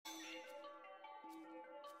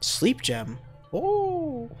Sleep gem.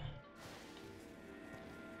 Oh.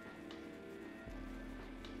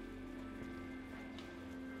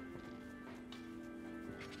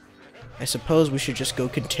 I suppose we should just go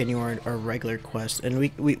continue our regular quest, and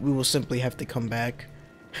we will simply have to come back.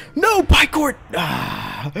 No, Pycourt!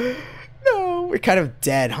 Ah, no, we're kind of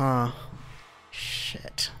dead, huh?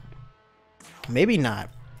 Shit. Maybe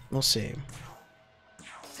not. We'll see.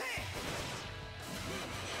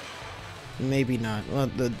 Maybe not. Well,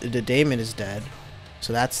 the daemon is dead,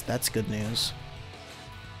 so that's good news.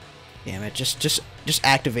 Damn it! Just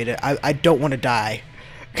activate it. I don't want to die.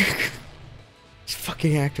 Just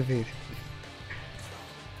fucking activate it.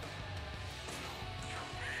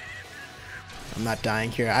 I'm not dying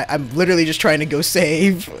here. I'm literally just trying to go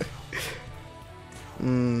save.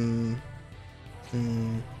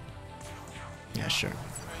 Yeah, sure.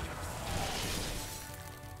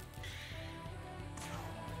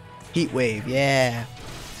 Heat wave, yeah.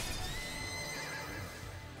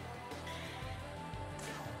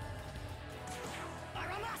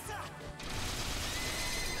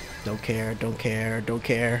 Don't care, don't care, don't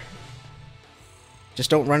care. Just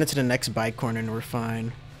don't run into the next bike corner and we're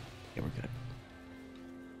fine. Yeah, we're good.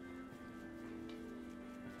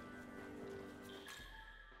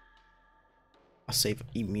 I'll save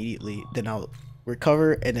immediately, then I'll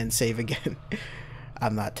recover and then save again.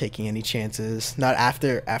 I'm not taking any chances. Not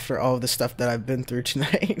after all the stuff that I've been through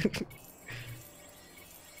tonight.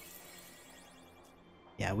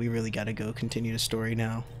 Yeah, we really gotta go continue the story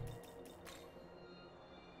now.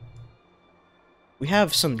 We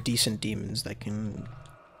have some decent demons that can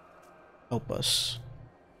help us.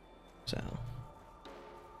 So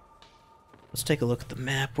let's take a look at the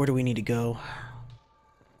map. Where do we need to go?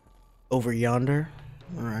 Over yonder.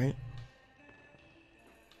 Alright.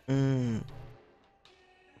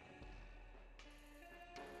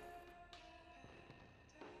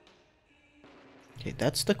 Okay,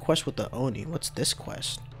 that's the quest with the Oni. What's this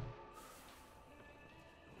quest?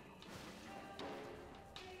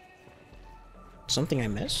 Something I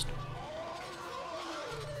missed?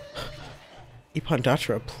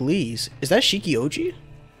 Ipandatra, please. Is that Shiki Oji?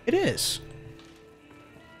 It is.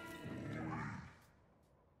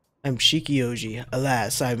 I'm Shiki Oji.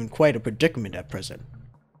 Alas, I am in quite a predicament at present.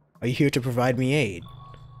 Are you here to provide me aid?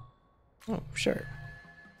 Oh, sure.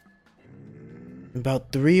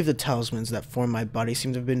 About 3 of the talismans that form my body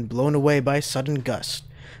seem to have been blown away by a sudden gust,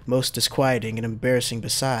 most disquieting and embarrassing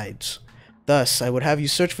besides. Thus, I would have you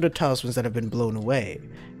search for the talismans that have been blown away.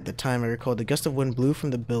 At the time, I recalled the gust of wind blew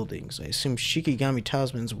from the buildings. I assumed Shikigami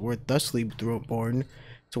talismans were thusly born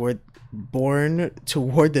toward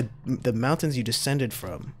the mountains you descended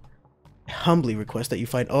from. I humbly request that you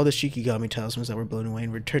find all the Shikigami talismans that were blown away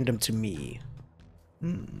and return them to me.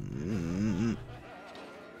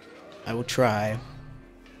 I will try.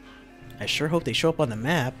 I sure hope they show up on the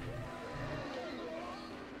map.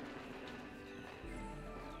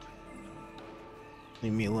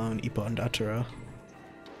 Leave me alone, Ipandatra.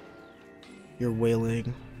 Your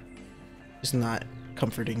wailing is not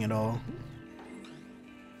comforting at all.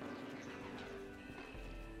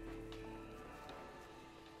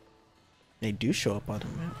 They do show up on the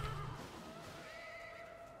map.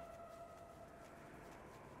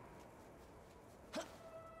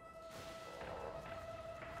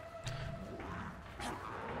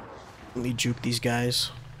 Let me juke these guys.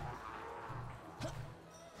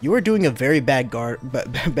 You are doing a very bad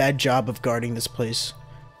job of guarding this place.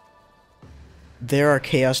 There are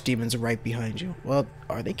chaos demons right behind you. Well,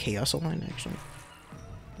 are they chaos aligned actually?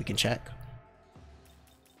 We can check.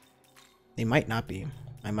 They might not be.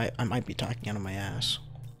 I might be talking out of my ass.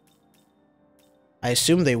 I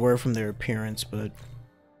assume they were from their appearance, but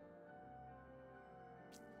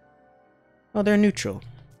oh, they're neutral.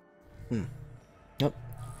 Nope.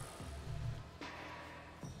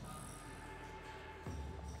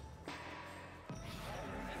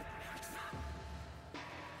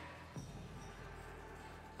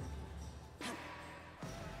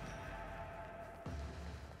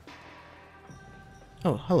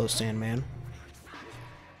 Oh, hello, Sandman.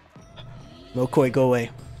 Mokoi, go away.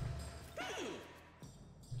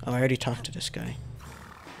 Oh, I already talked to this guy.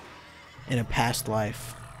 In a past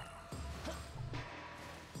life.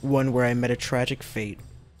 One where I met a tragic fate.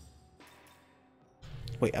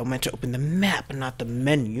 Wait, I meant to open the map, not the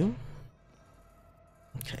menu.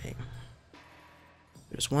 Okay.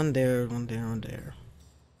 There's one there, one there, one there.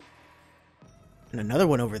 And another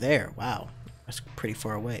one over there. Wow. That's pretty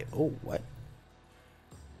far away. Oh, what?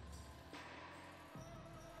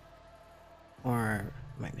 Or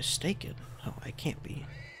am I mistaken? Oh, I can't be.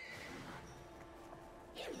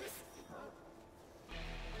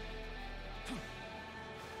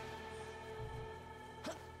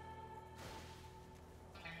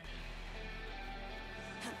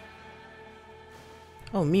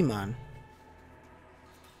 Oh, Miman.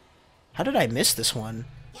 How did I miss this one?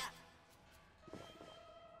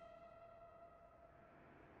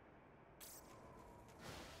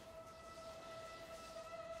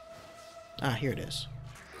 Ah, here it is.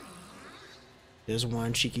 There's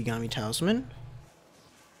one Shikigami talisman.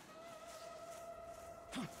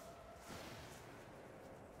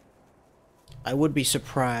 I would be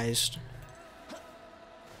surprised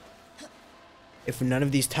if none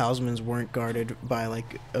of these talismans weren't guarded by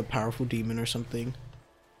like a powerful demon or something.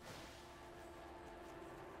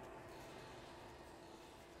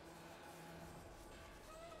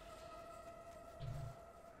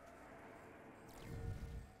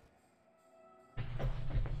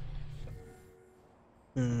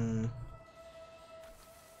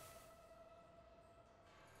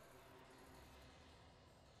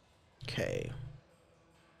 Okay.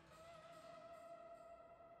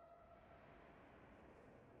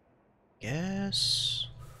 Guess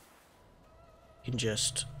you can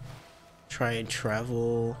just try and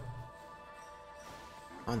travel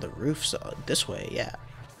on the roofs this way, yeah.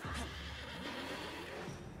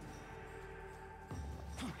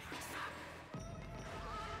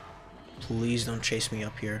 Please don't chase me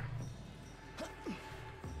up here.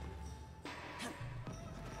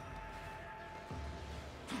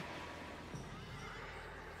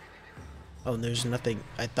 Oh, there's nothing.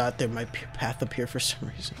 I thought there might be a path up here for some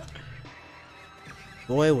reason.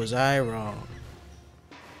 Boy, was I wrong.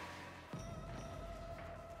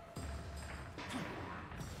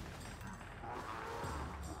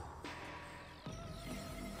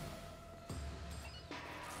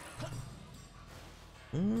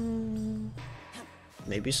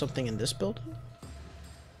 Maybe something in this building?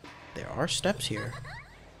 There are steps here.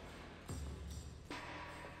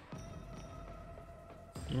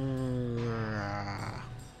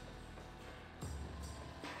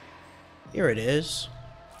 Here it is.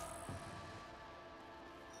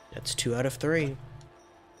 That's 2 out of 3.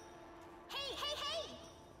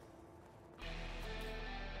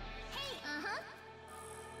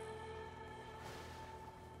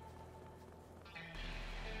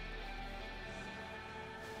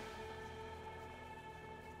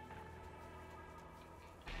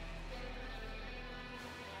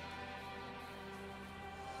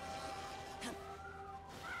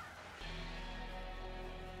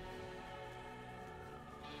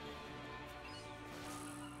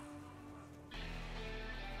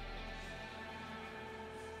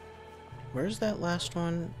 Where's that last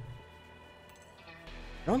one?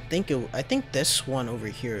 I don't think it. I think this one over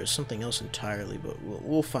here is something else entirely, but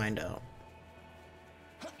we'll find out.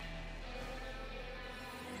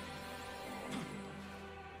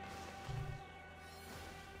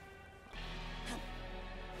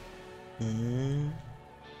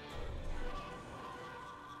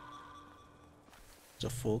 It's a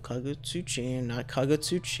full Kagutsuchi, not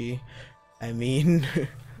Kagutsuchi. I mean,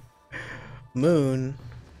 Moon.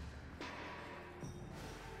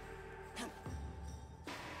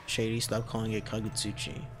 Shady, stop calling it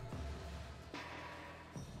Kagutsuchi.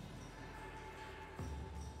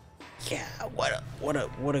 Yeah,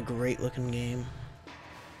 what a great looking game.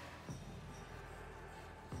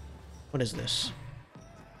 What is this?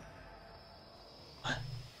 What?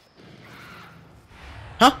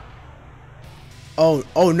 Huh?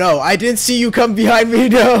 Oh no, I didn't see you come behind me,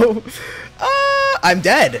 no. I'm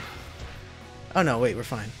dead. Oh no, wait, we're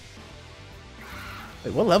fine.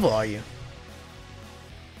 Wait, what level are you?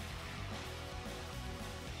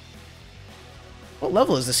 What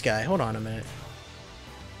level is this guy? Hold on a minute.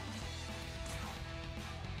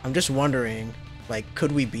 I'm just wondering, like,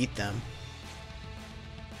 could we beat them?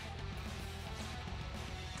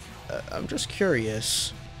 I'm just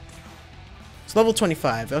curious. It's level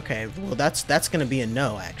 25. Okay, well that's gonna be a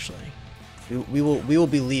no actually. We will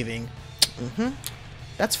be leaving.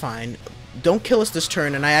 That's fine. Don't kill us this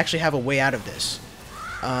turn, and I actually have a way out of this.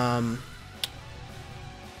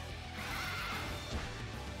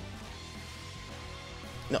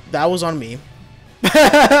 No, that was on me.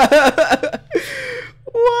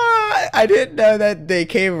 What? I didn't know that they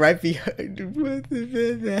came right behind.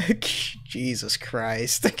 Jesus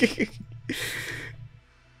Christ.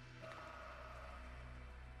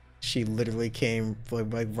 She literally came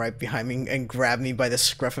like right behind me and grabbed me by the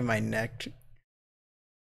scruff of my neck.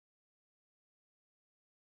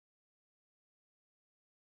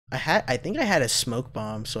 I think I had a smoke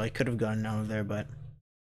bomb, so I could have gotten out of there, but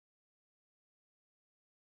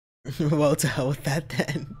well, to hell with that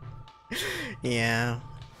then. Yeah.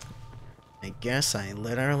 I guess I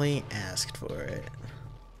literally asked for it.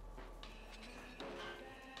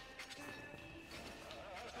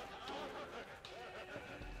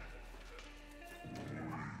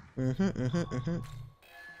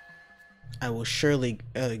 I will surely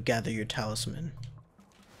gather your talisman.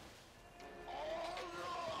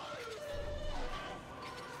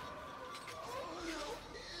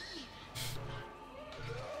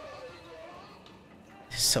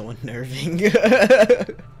 So unnerving.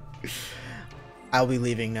 I'll be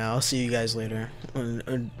leaving now. I'll see you guys later.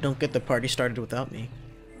 Don't get the party started without me.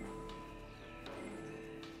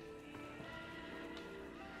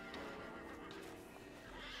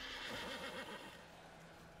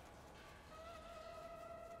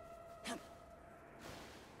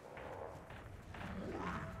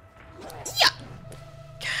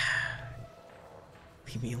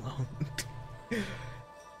 Leave me alone.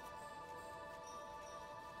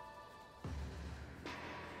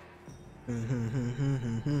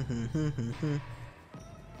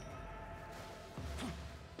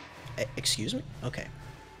 Excuse me? Okay.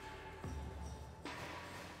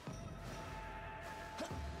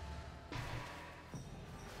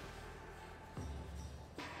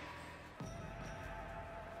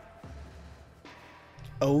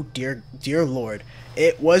 Oh dear Lord.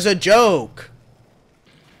 It was a joke!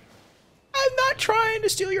 I'm not trying to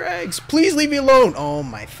steal your eggs. Please leave me alone. Oh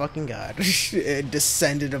my fucking god. It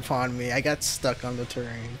descended upon me. I got stuck on the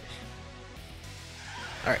terrain.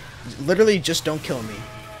 Alright. Literally just don't kill me.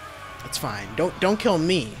 It's fine. Don't kill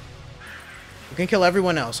me. You can kill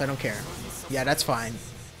everyone else. I don't care. Yeah, that's fine.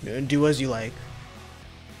 Do as you like.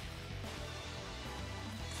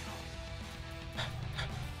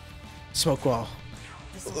 Smoke wall.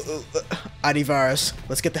 Adivaras.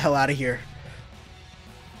 Let's get the hell out of here.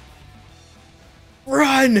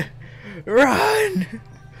 Run! Run!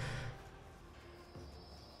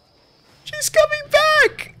 She's coming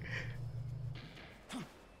back!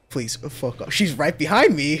 Please, fuck off. She's right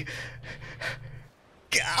behind me.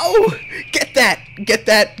 Go! Get that! Get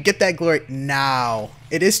that! Get that glory now.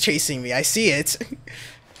 It is chasing me. I see it.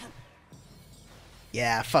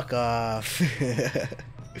 Yeah, fuck off.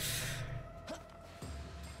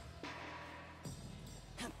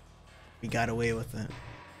 We got away with it.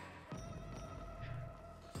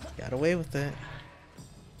 Got away with it.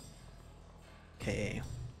 Okay.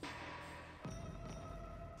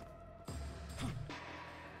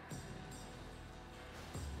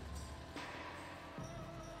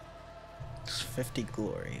 It's 50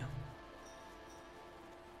 glory.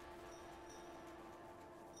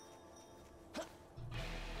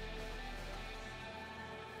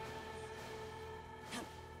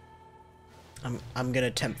 I'm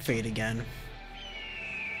gonna tempt fate again.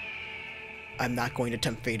 I'm not going to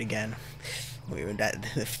tempt fate again. That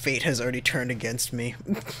fate has already turned against me.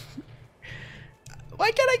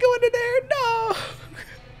 Why can't I go into there? No.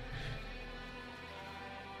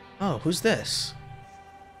 Oh, who's this?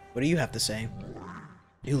 What do you have to say?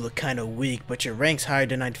 You look kind of weak, but your rank's higher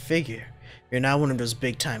than I'd figure. You're not one of those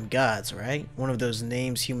big-time gods, right? One of those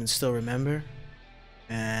names humans still remember?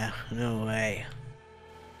 No way.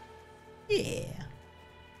 Yeah.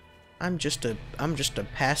 I'm just a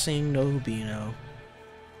passing Nobino.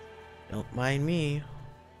 Don't mind me.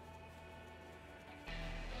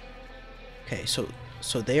 Okay, so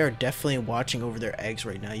they are definitely watching over their eggs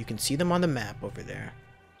right now. You can see them on the map over there.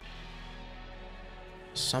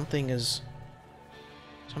 Something is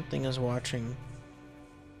watching.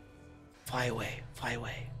 Fly away, fly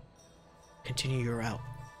away. Continue your route.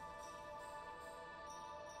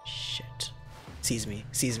 Shit. Sees me,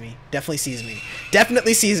 definitely sees me.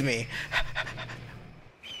 Definitely sees me.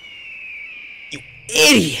 You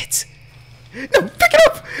idiot! No, pick it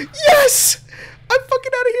up! Yes! I'm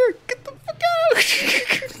fucking out of here! Get the fuck out!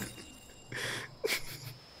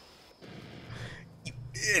 You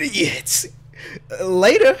idiots!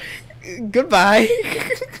 Later. Goodbye.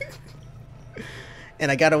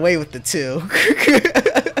 And I got away with the two.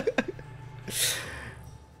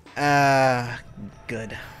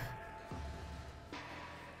 Good.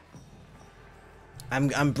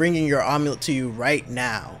 I'm bringing your amulet to you right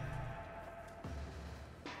now.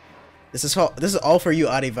 This is all for you,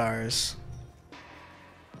 Adivars.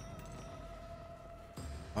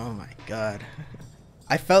 Oh my god.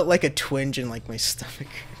 I felt like a twinge in like my stomach.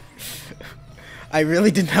 I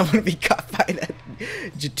really did not want to be caught by that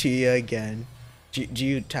Jatuya again.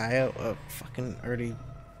 Jatuya? Fucking already.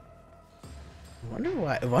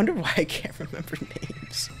 I wonder why I can't remember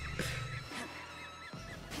names.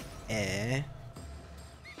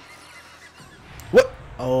 What?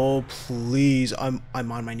 Oh please! I'm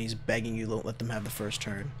on my knees begging you, don't let them have the first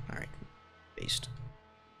turn. All right, based.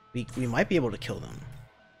 We might be able to kill them.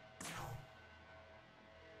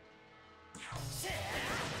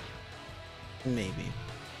 Maybe.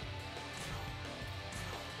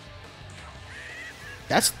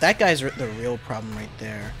 That guy's the real problem right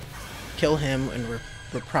there. Kill him and we're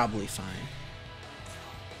probably fine.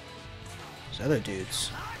 Those other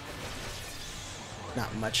dudes,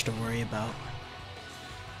 not much to worry about.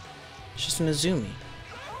 It's just an Azumi.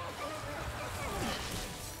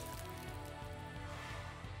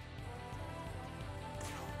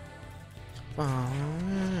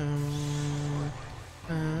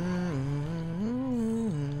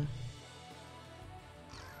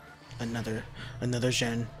 Another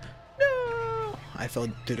gen. No! I fell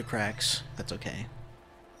through the cracks. That's okay.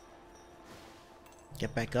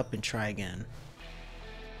 Get back up and try again.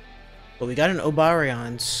 But we got an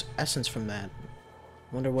Obarion's essence from that.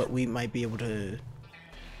 Wonder what we might be able to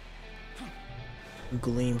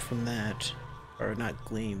glean from that. Or not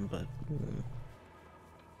glean, but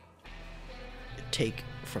take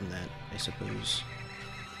from that, I suppose.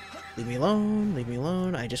 Leave me alone, leave me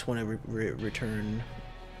alone. I just want to return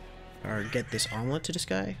or get this omelet to this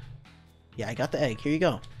guy. Yeah, I got the egg. Here you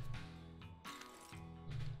go.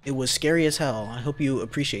 It was scary as hell. I hope you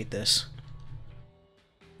appreciate this.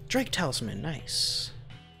 Drake Talisman, nice.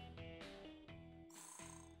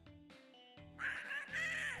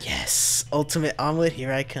 Yes, ultimate omelet,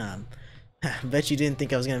 here I come. Bet you didn't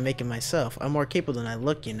think I was gonna make it myself. I'm more capable than I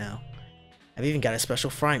look, you know. I've even got a special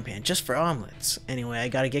frying pan just for omelets. Anyway, I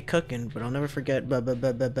gotta get cooking, but I'll never forget.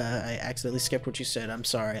 I accidentally skipped what you said. I'm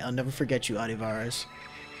sorry. I'll never forget you, Adivaras.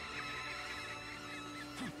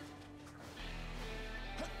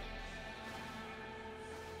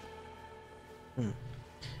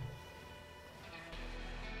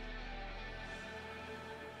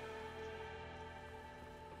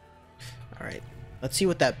 All right, let's see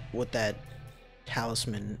what that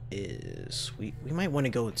talisman is. We might want to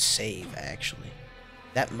go and save, actually.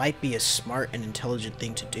 That might be a smart and intelligent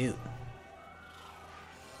thing to do.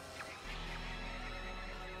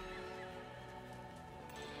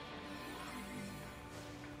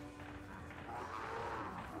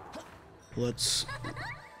 Let's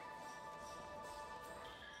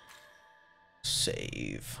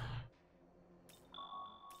save.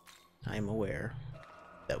 I'm aware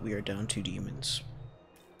that we are down 2 demons.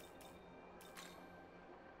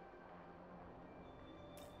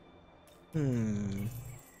 I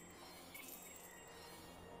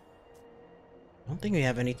don't think we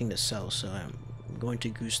have anything to sell, so I'm going to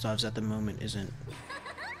Gustav's at the moment isn't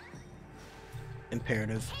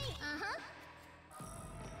imperative.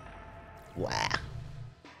 Wow.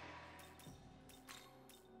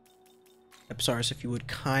 Epsaris, if you would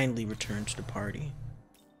kindly return to the party,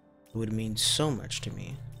 it would mean so much to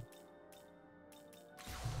me.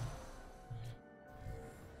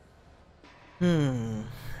 Alright,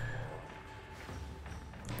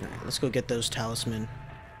 let's go get those talisman.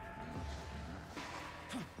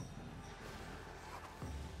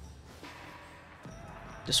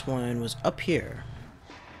 This one was up here.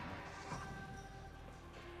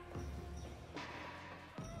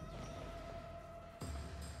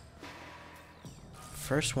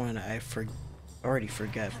 First one I already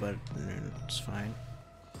forget, but it's fine.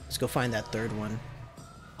 Let's go find that third one.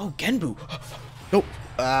 Oh, Genbu! Nope.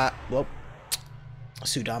 Well,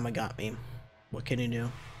 Sudama got me. What can you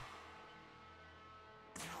do?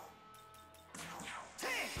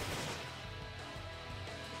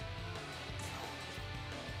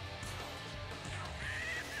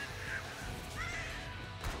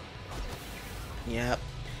 Yep.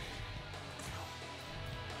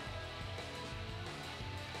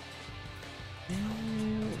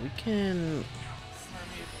 We can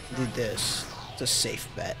do this. It's a safe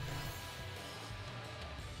bet.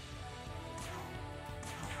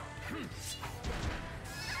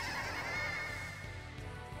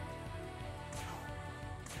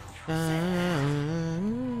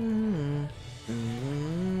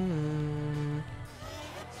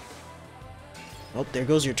 Oh, there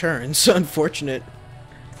goes your turn. So unfortunate.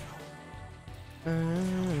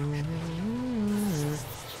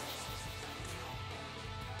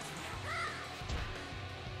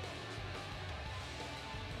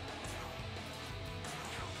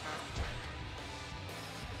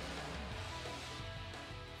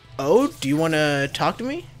 Oh, do you want to talk to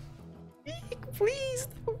me? Please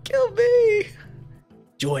don't kill me.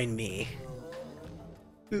 Join me.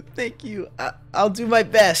 Thank you. I'll do my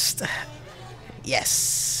best.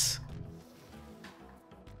 Yes.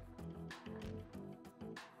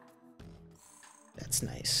 That's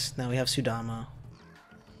nice. Now we have Sudama.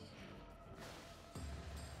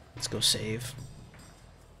 Let's go save.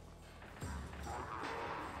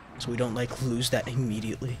 So we don't like lose that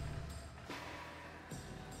immediately.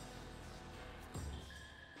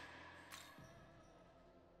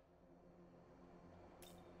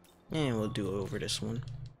 And we'll do over this one.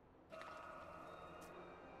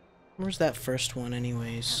 Where's that first one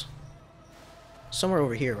anyways? Somewhere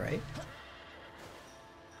over here, right?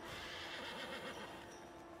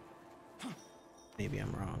 Maybe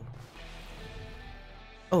I'm wrong.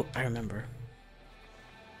 Oh, I remember.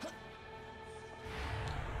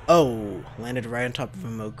 Oh, landed right on top of a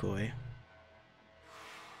Mokoi.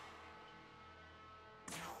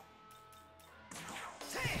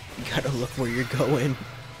 You gotta look where you're going.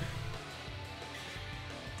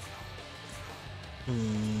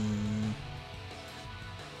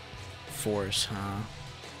 Force, huh?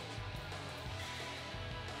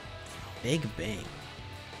 Big Bang.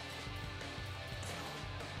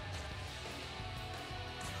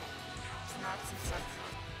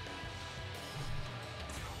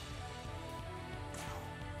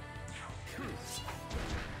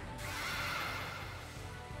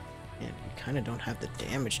 Man, you kind of don't have the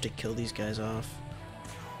damage to kill these guys off.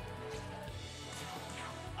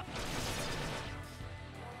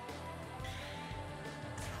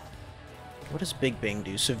 What does Big Bang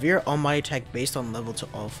do? Severe all-might attack based on level to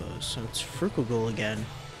all foes. So it's Frukugul again.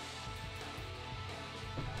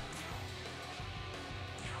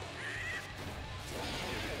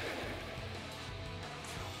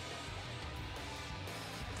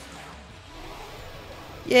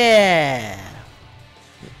 Yeah!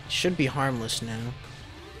 Should be harmless now.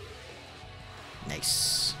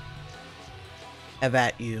 Nice. Have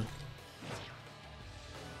at you.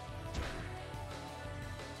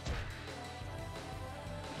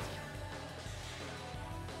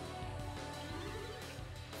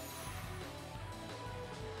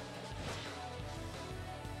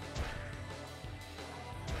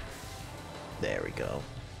 There we go.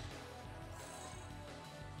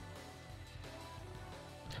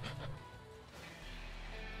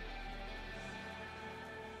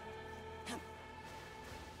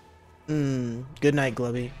 Good night,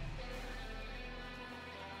 Glubby.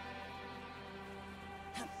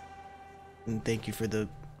 And thank you for the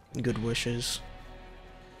good wishes.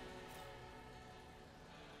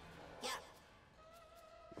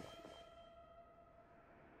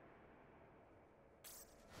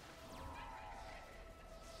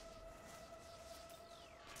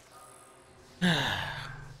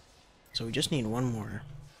 So we just need one more.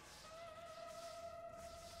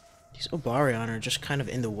 These Obarion are just kind of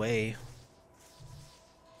in the way.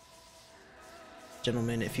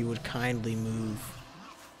 Gentlemen, if you would kindly move.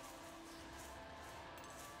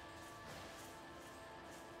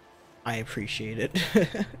 I appreciate it.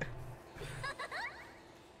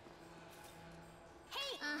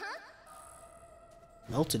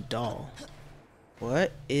 Melted doll.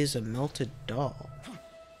 What is a melted doll?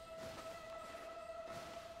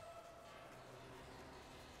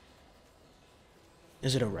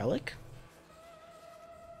 Is it a relic?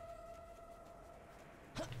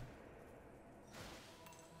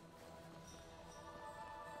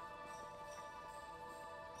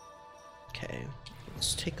 Okay,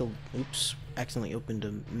 let's take a... Oops, accidentally opened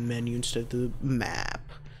a menu instead of the map.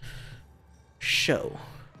 Show.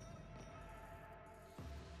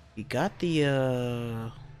 We got the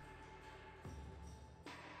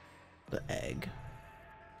egg.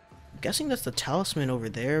 I'm guessing that's the talisman over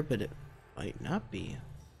there, but it might not be.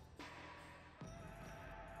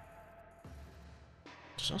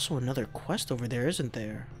 There's also another quest over there, isn't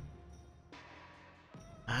there?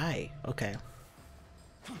 Aye, okay.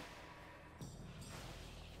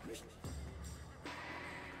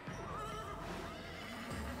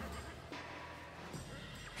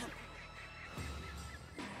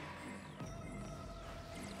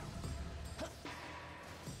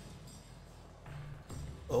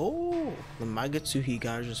 Oh, the Magatsuhi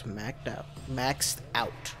guy just maxed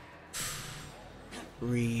out.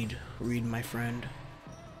 Read, my friend.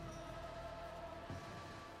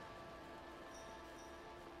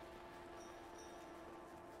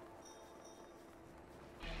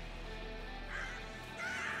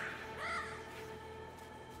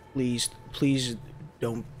 Please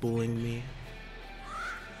don't bullying me.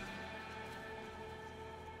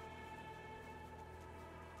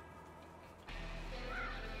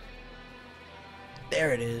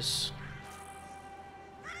 There it is.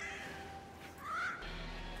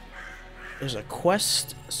 There's a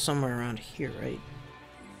quest somewhere around here, right?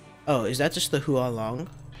 Oh, is that just the Hualong?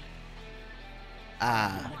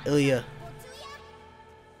 Ah, Ilya.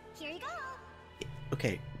 Here you go.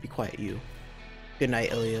 Okay, be quiet, you. Good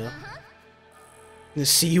night, Ilya.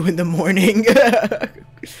 See you in the morning.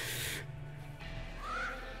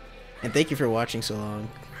 And thank you for watching so long.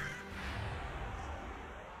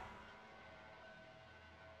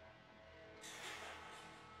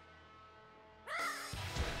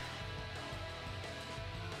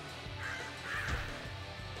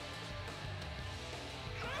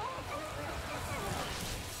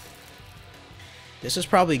 This is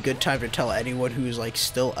probably a good time to tell anyone who's like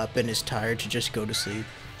still up and is tired to just go to sleep.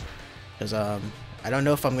 Because I don't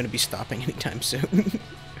know if I'm gonna be stopping anytime soon.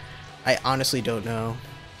 I honestly don't know.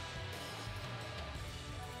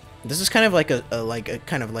 This is kind of like a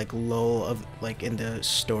kind of like lull of like in the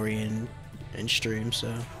story and stream,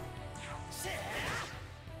 so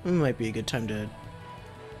it might be a good time to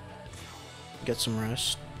get some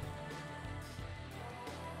rest.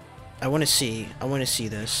 I want to see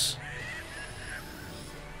this.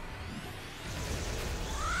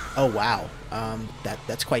 Oh wow,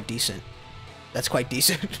 that's quite decent. That's quite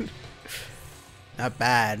decent. Not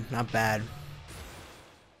bad, not bad.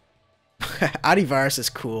 Adivirus is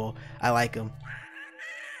cool. I like him.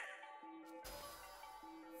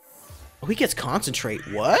 Oh, he gets concentrate.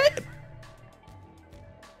 What?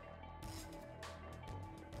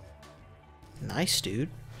 Nice, dude.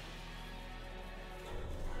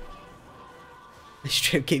 This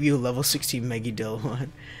trip gave you a level 16 Megiddo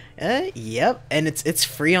one. Yep, and it's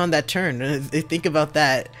free on that turn. Think about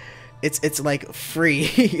that. It's like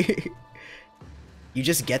free. You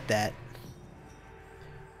just get that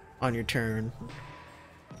on your turn.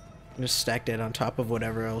 Just stack that on top of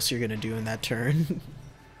whatever else you're gonna do in that turn.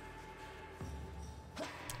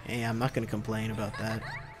 Hey, I'm not gonna complain about that.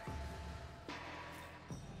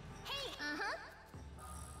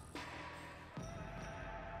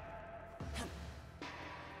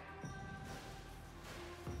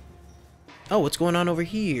 Oh, what's going on over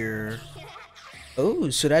here? Oh,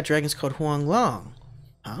 so that dragon's called Huang Long.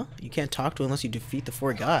 Huh? You can't talk to it unless you defeat the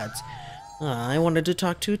 4 gods. I wanted to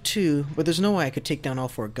talk to it too, but there's no way I could take down all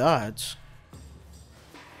 4 gods.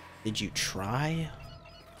 Did you try?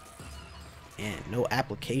 And no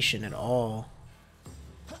application at all.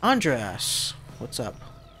 Andreas, what's up?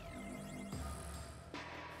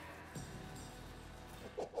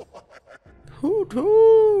 Hoot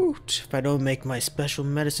hoot! If I don't make my special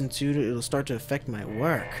medicine suit, it'll start to affect my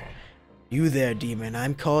work. You there, demon.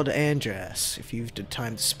 I'm called Andreas. If you've the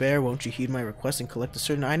time to spare, won't you heed my request and collect a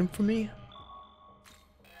certain item for me?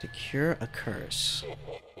 To cure a curse.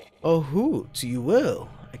 Oh hoot, you will.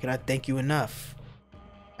 I cannot thank you enough.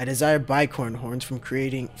 I desire bicorn horns for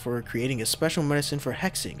creating a special medicine for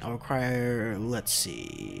hexing. I'll require, let's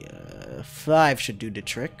see, 5 should do the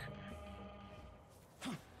trick.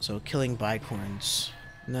 So killing bicorns,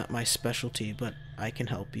 not my specialty, but I can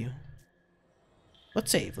help you. Let's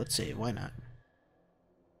save, why not?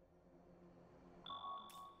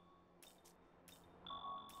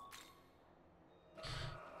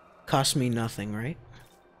 Cost me nothing, right?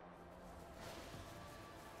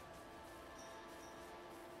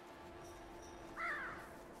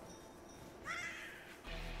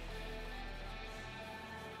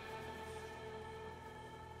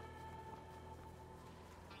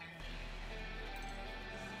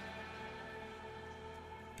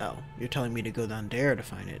 Oh, you're telling me to go down there to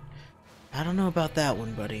find it. I don't know about that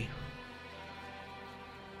one, buddy.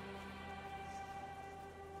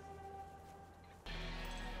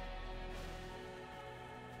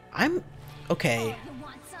 Okay.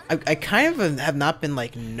 I kind of have not been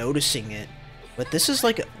like noticing it, but this is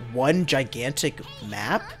like one gigantic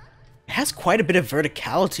map. It has quite a bit of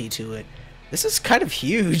verticality to it. This is kind of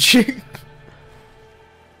huge.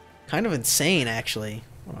 Kind of insane, actually.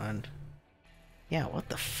 Hold on. Yeah, what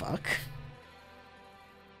the fuck?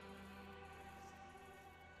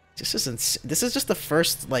 This is just the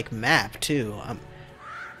first like map too.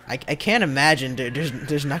 I can't imagine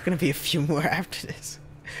there's not gonna be a few more after this.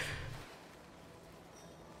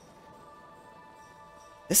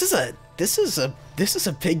 This is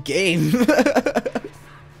a big game.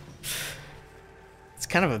 It's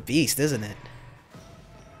kind of a beast, isn't it?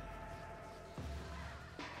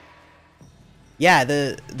 Yeah,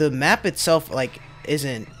 the map itself like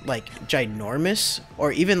isn't like ginormous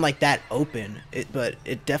or even like that open, but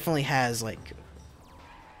it definitely has like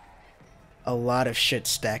a lot of shit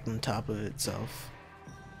stacked on top of itself.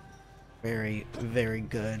 Very, very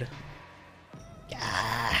good.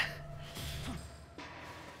 Yeah.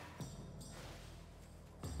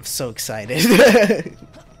 I'm so excited.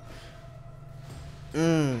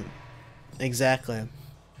 Exactly.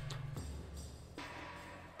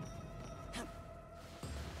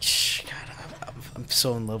 God, I'm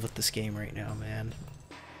so in love with this game right now, man.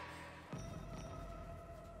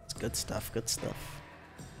 It's good stuff, good stuff.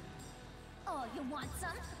 Oh, you want some?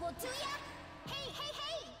 Well, do ya? Hey, hey,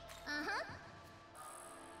 hey! Uh-huh.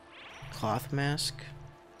 Cloth mask?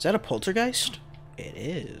 Is that a poltergeist? It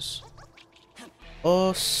is.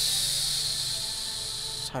 Oh,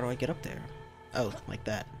 how do I get up there? Oh, like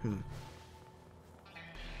that.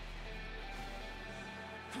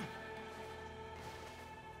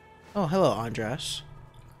 Oh, hello, Andras.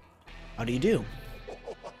 How do you do?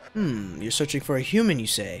 You're searching for a human, you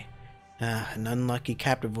say? Ah, an unlucky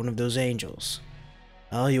captive of one of those angels.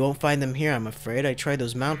 Oh, you won't find them here, I'm afraid. I tried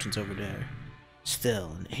those mountains over there.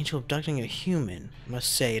 Still, an angel abducting a human. I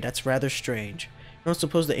must say, that's rather strange. You don't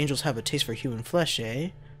suppose the angels have a taste for human flesh,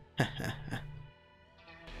 eh?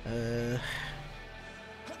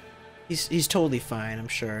 He's totally fine, I'm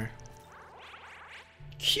sure.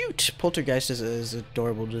 Cute! Poltergeist is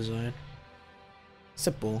adorable design.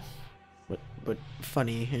 Simple, but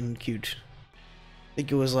funny and cute. I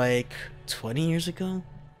think it was like 20 years ago.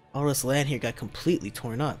 All this land here got completely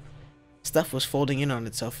torn up. Stuff was folding in on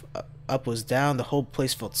itself. Up was down. The whole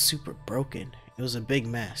place felt super broken. It was a big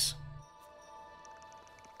mess.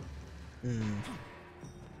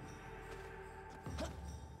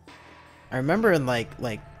 I remember in like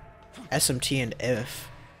SMT and IF,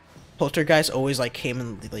 poltergeists always like came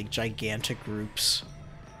in like gigantic groups,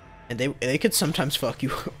 and they could sometimes fuck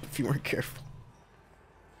you up if you weren't careful.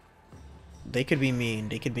 They could be mean.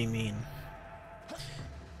 They could be mean.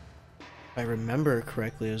 If I remember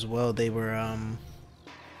correctly as well, they were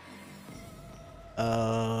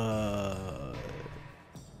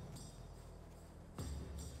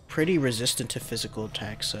pretty resistant to physical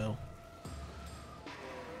attacks, so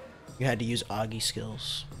you had to use Augie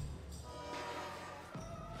skills.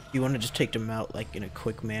 You want to just take them out like in a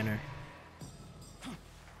quick manner.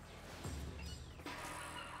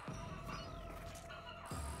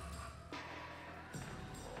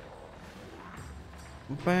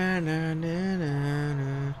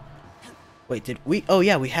 Wait, did we? Oh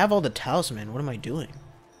yeah, we have all the talisman. What am I doing?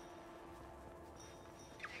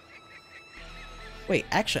 Wait,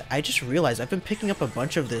 actually, I just realized I've been picking up a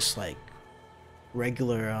bunch of this like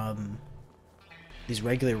regular these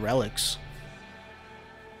regular relics.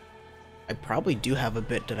 I probably do have a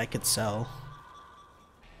bit that I could sell.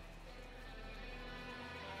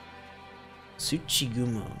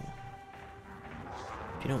 Tsuchigumo.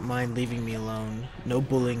 If you don't mind leaving me alone. No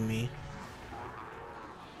bullying me.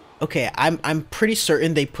 Okay, I'm pretty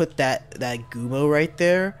certain they put that Gumo right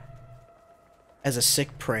there as a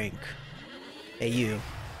sick prank. Hey you.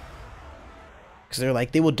 Cause they're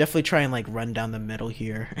like, they will definitely try and like run down the middle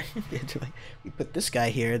here. Like, we put this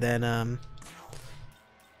guy here, then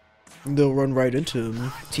they'll run right into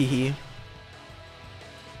him. Teehee.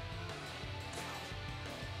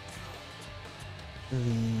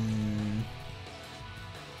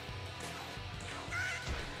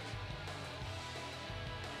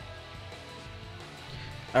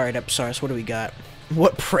 Alright, Epsaurus, what do we got?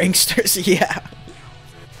 What pranksters? Yeah.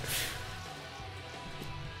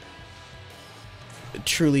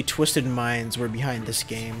 Truly twisted minds were behind this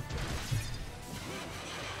game.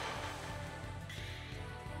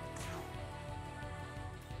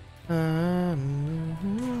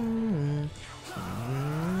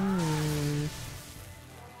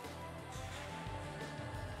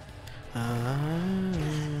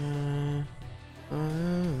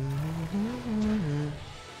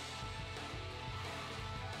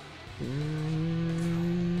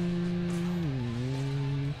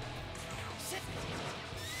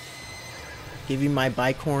 Give you my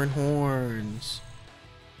bicorn horns.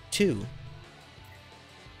 2.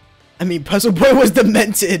 I mean, Puzzle Boy was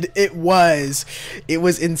demented. It was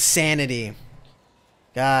insanity.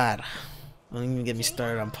 God. Don't even get me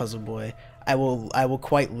started on Puzzle Boy. I will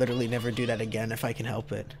quite literally never do that again if I can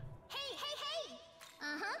help it. Hey, hey, hey!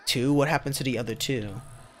 2? What happened to the other 2?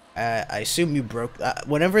 I assume you broke...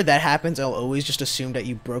 whenever that happens, I'll always just assume that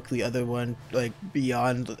you broke the other one, like,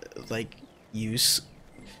 beyond, like, use.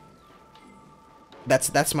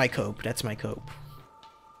 That's my cope. That's my cope.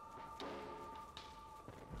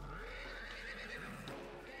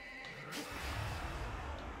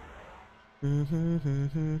 Man,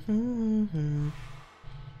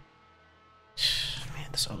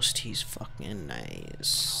 this OST's fucking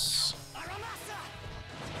nice.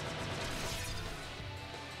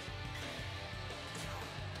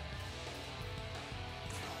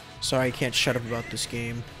 Sorry, I can't shut up about this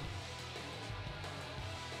game.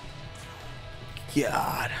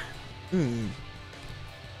 God.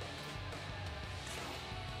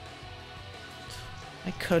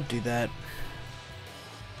 I could do that.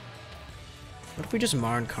 What if we just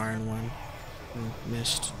Marn Karn one?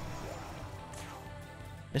 Missed.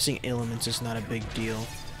 Missing elements is not a big deal.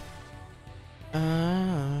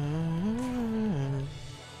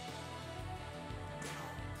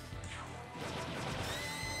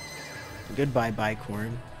 Goodbye,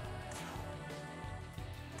 Bicorn.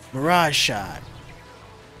 Mirage Shot.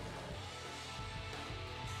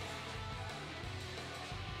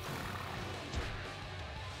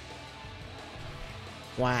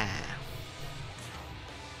 Wow.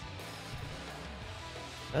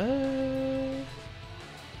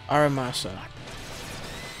 Aramasa.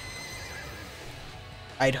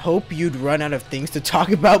 I'd hope you'd run out of things to talk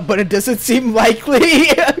about, but it doesn't seem likely.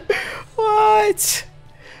 What?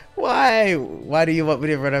 Why? Why do you want me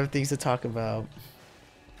to run out of things to talk about?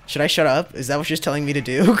 Should I shut up? Is that what she's telling me to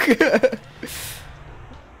do?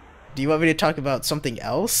 Do you want me to talk about something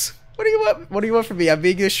else? What do you want? What do you want from me? I'm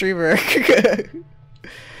being a streamer.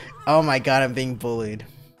 Oh my god, I'm being bullied.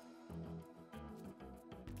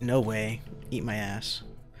 No way. Eat my ass.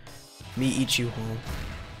 Me eat you whole.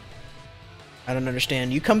 I don't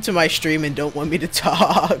understand. You come to my stream and don't want me to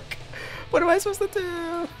talk. What am I supposed to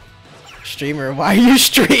do? Streamer, why are you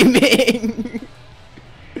streaming?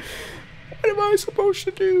 What am I supposed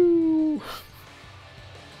to do?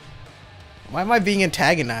 Why am I being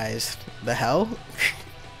antagonized? The hell?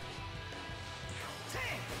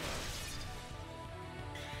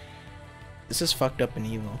 This is fucked up and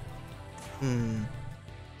evil.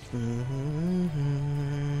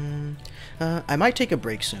 I might take a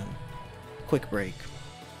break soon. Quick break.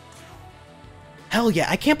 Hell yeah,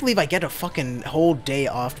 I can't believe I get a fucking whole day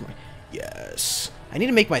off. Yes. I need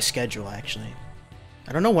to make my schedule, actually.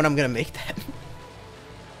 I don't know when I'm gonna make that.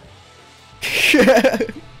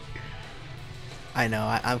 I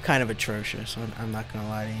know, I'm kind of atrocious. I'm not gonna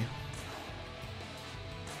lie to you.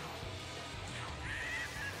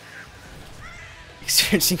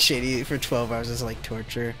 Experiencing shady for 12 hours is like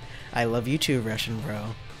torture. I love you too, Russian bro.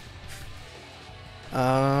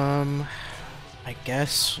 I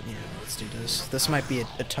guess, yeah, let's do this. This might be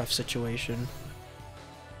a tough situation.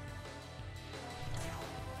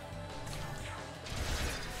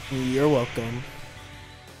 You're welcome.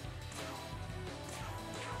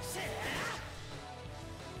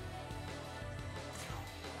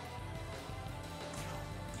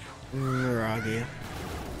 Miragi.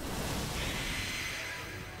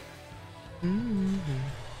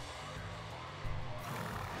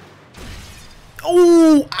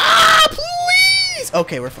 Oh! Ah! Please!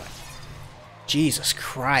 Okay, we're fine. Jesus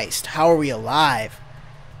Christ. How are we alive?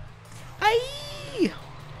 Aye!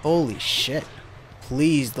 Holy shit.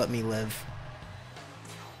 Please let me live.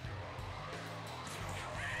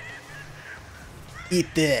 Eat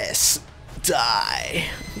this. Die.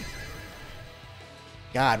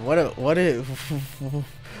 God, what a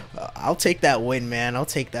I'll take that win, man. I'll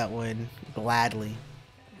take that win gladly.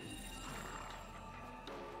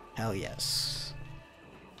 Hell yes.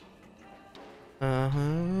 All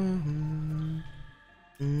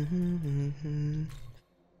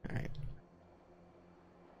right.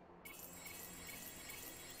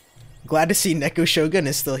 Glad to see Neko Shogun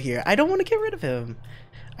is still here. I don't want to get rid of him.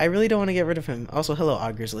 I really don't want to get rid of him. Also, hello,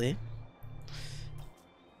 Augersley.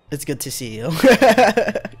 It's good to see you.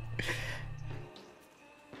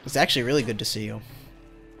 It's actually really good to see you.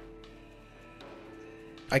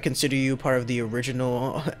 I consider you part of the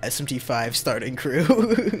original SMT5 starting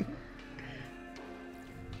crew.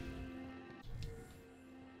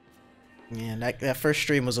 Yeah, that first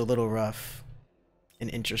stream was a little rough and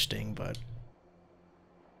interesting, but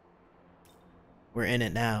we're in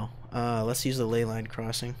it now. Let's use the ley line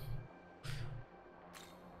crossing.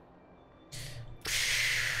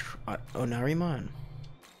 Onariman.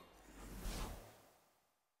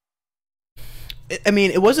 I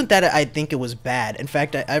mean, it wasn't that I think it was bad. In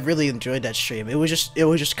fact, I really enjoyed that stream. It was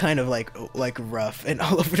just kind of like rough and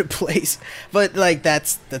all over the place. But like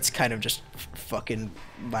that's kind of just fucking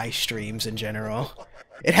my streams in general.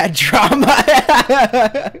 It had drama.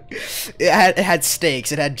 it had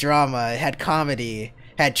stakes. It had drama. It had comedy. It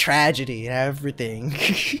had tragedy. It had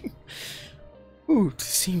everything. Ooh,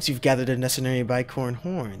 seems you've gathered the necessary bicorn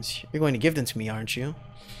horns. You're going to give them to me, aren't you?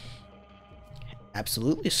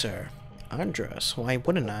 Absolutely, sir. Andros, why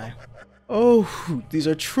wouldn't I? Oh, these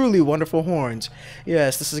are truly wonderful horns.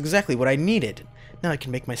 Yes, this is exactly what I needed. Now I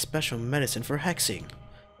can make my special medicine for hexing.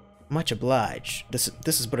 Much obliged. This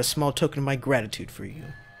is but a small token of my gratitude for you.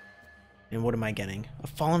 And what am I getting? A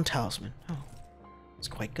fallen talisman. Oh, it's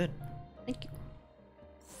quite good. Thank you.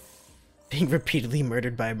 Being repeatedly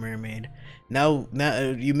murdered by a mermaid. Now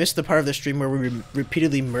you missed the part of the stream where we were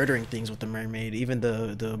repeatedly murdering things with the mermaid, even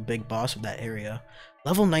the big boss of that area.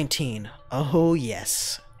 Level 19. Oh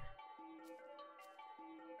yes.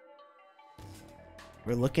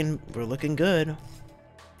 We're looking good.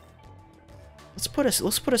 Let's put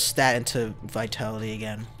a stat into vitality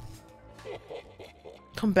again.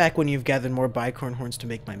 Come back when you've gathered more bicorn horns to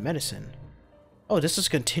make my medicine. Oh, this is a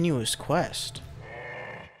continuous quest.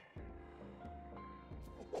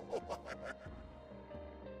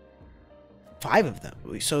 Five of them.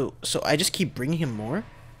 So I just keep bringing him more?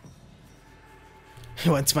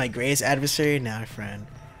 Once my greatest adversary, now friend.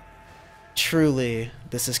 Truly,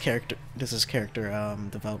 this is character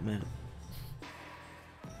development.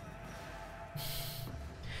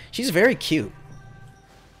 She's very cute.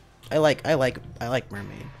 I like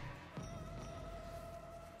Mermaid.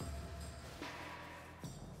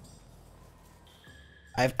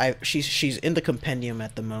 She's in the compendium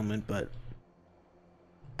at the moment, but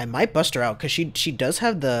I might bust her out because she does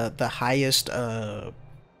have the highest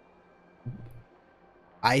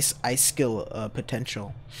ice skill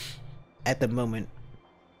potential at the moment,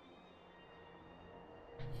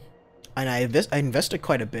 and I invested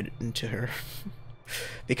quite a bit into her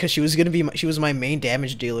because she was my main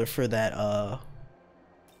damage dealer for that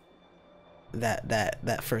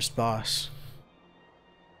that first boss.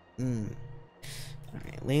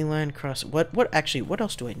 Alright, lane line cross. What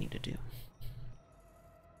else do I need to do?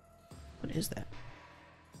 What is that?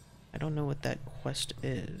 I don't know what that quest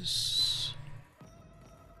is.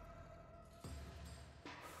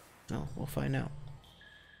 No, we'll find out.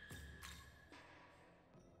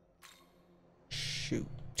 Shoot.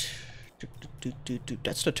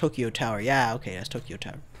 That's the Tokyo Tower. Yeah, okay, that's Tokyo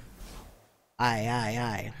Tower.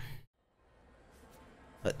 Aye.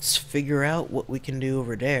 Let's figure out what we can do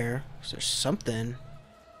over there. 'Cause there's something.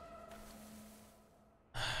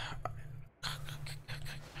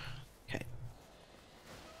 Okay.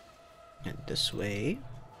 And this way.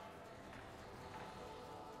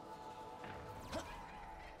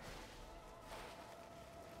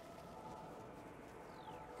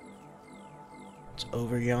 It's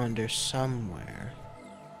over yonder somewhere.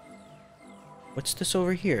 What's this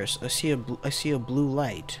over here? I see a blue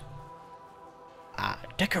light. Ah,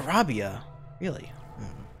 Decarabia. Really?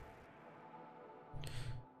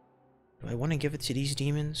 Do I want to give it to these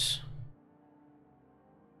demons?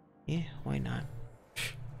 Yeah, why not?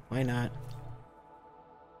 Why not?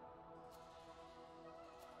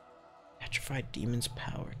 Petrified demon's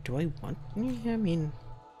power. Do I want? Yeah, I mean,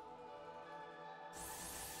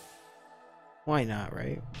 why not,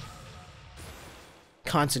 right?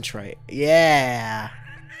 Concentrate. Yeah.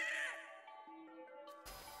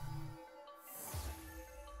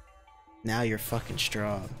 Now you're fucking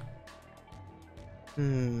strong.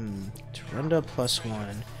 Runda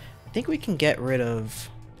 +1. I think we can get rid of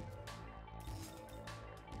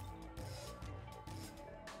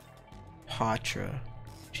Patra.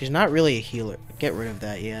 She's not really a healer. Get rid of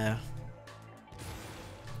that, yeah.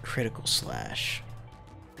 Critical slash.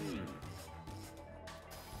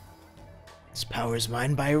 This power is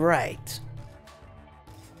mine by right.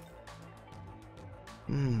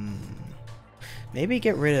 Maybe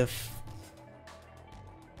get rid of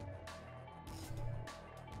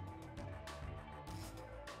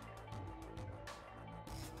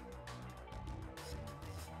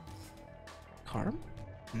Karm?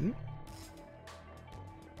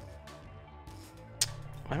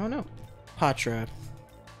 I don't know. Patra.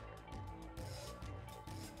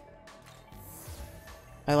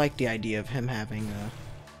 I like the idea of him having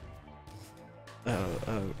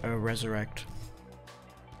a resurrect.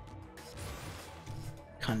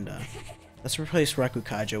 Kunda. Let's replace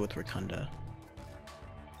Rakukaja with Rakunda.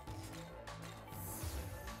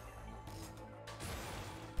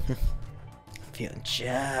 Feeling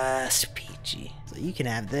just peachy. So you can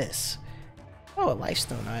have this. Oh, a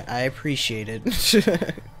lifestone. I appreciate it.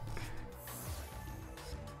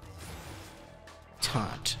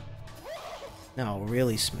 Taunt. No,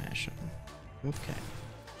 really smash him.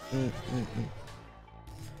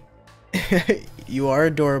 Okay. You are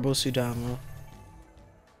adorable, Sudama.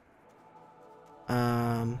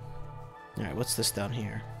 Alright, what's this down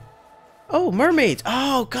here? Oh, mermaids!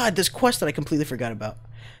 Oh god, this quest that I completely forgot about.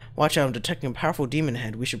 Watch out, I'm detecting a powerful demon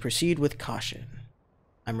head. We should proceed with caution.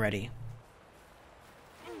 I'm ready.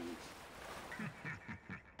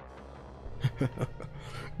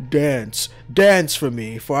 Dance. Dance for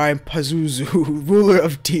me, for I am Pazuzu, ruler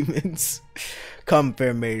of demons. Come,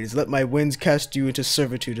 fair maidens, let my winds cast you into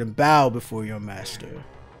servitude and bow before your master.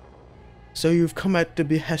 So you've come at the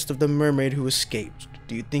behest of the mermaid who escaped.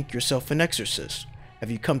 Do you think yourself an exorcist? Have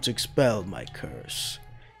you come to expel my curse?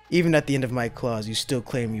 Even at the end of my claws, you still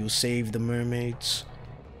claim you will save the mermaids?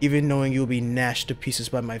 Even knowing you will be gnashed to pieces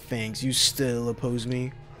by my fangs, you still oppose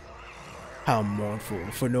me? How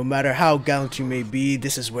mournful, for no matter how gallant you may be,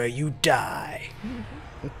 this is where you die.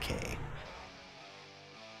 Okay.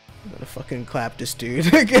 I'm gonna fucking clap this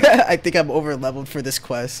dude. I think I'm over leveled for this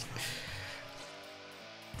quest.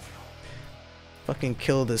 Fucking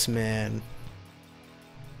kill this man.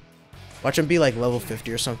 Watch him be like level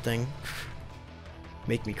 50 or something.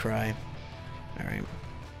 Make me cry. Alright.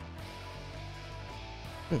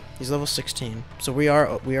 He's level 16. So we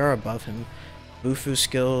are above him. Bufu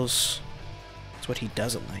skills. That's what he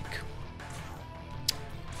doesn't like.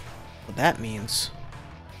 What that means.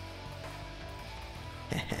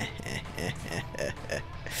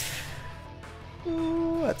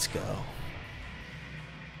 Ooh, let's go.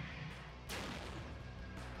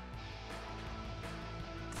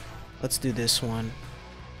 Let's do this one.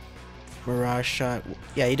 Mirage shot.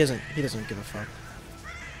 Yeah, he doesn't give a fuck.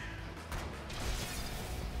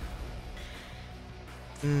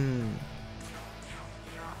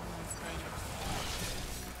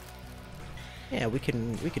 Yeah, we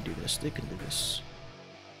could do this. They can do this.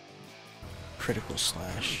 Critical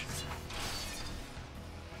slash.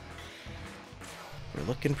 We're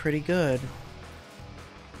looking pretty good.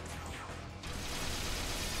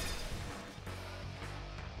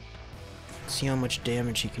 See how much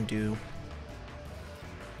damage he can do.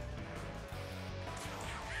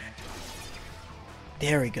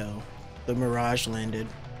 There we go. The Mirage landed.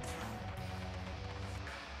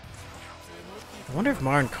 I wonder if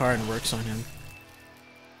Marin Karn works on him.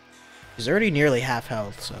 He's already nearly half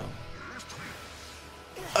health, so...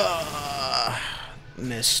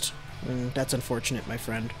 missed. That's unfortunate, my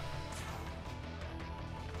friend.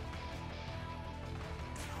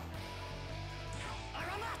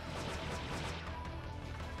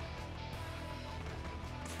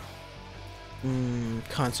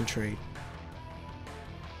 Concentrate.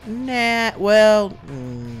 Nah, well...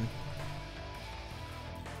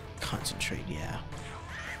 Concentrate, yeah.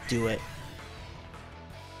 Do it.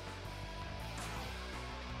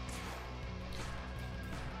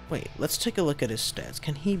 Wait, let's take a look at his stats.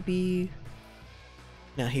 Can he be...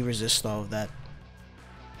 No, he resists all of that.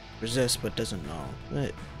 Resists, but doesn't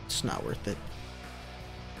know. It's not worth it.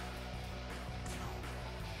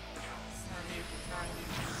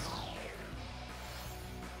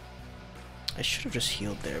 I should have just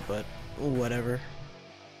healed there, but whatever.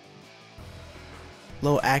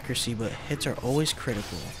 Low accuracy, but hits are always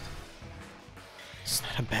critical. It's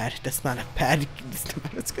not a bad... That's not a bad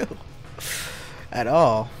skill. At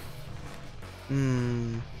all.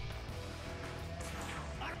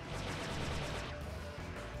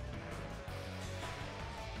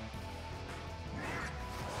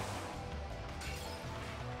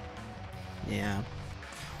 Yeah.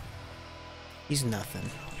 He's nothing.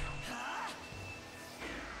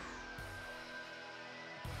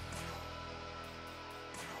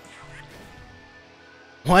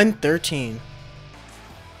 $113.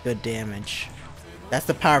 Good damage. That's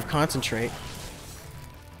the power of concentrate.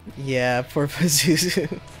 Yeah, poor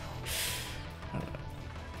Pazuzu.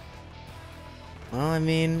 Well, I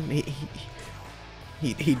mean,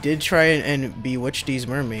 he did try and bewitch these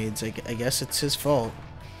mermaids. I guess it's his fault.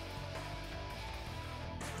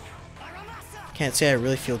 Can't say I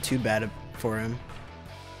really feel too bad for him.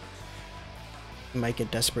 He might get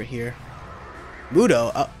desperate here.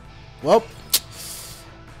 Mudo, well,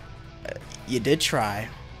 you did try.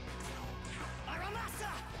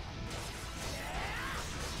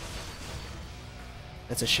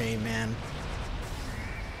 That's a shame, man.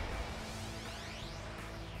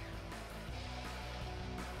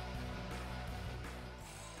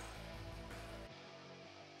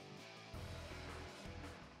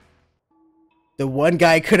 The one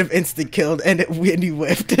guy could have instant killed and he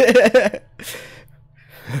whiffed.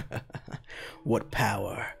 What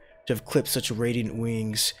power! To have clipped such radiant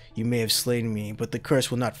wings, you may have slain me, but the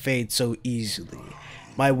curse will not fade so easily.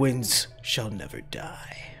 My winds shall never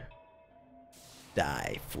die.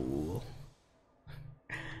 Die, fool.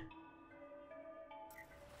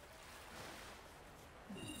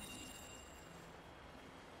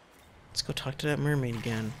 Let's go talk to that mermaid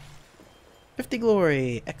again. 50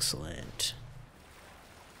 glory. Excellent.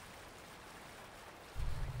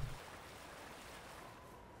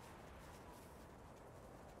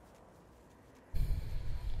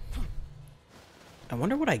 I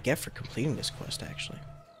wonder what I get for completing this quest, actually.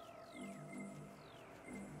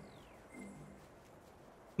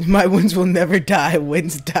 My winds will never die.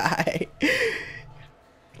 Winds die.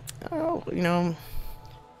 Oh, you know,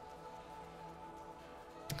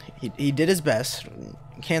 he did his best.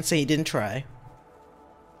 Can't say he didn't try.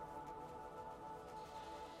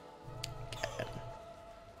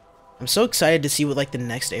 I'm so excited to see what like the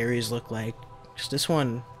next areas look like. Just this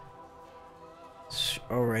one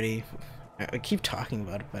already. I keep talking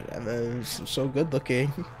about it, but it's so good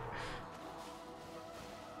looking.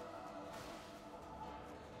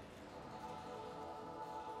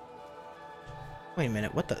 Wait a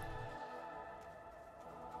minute, what the?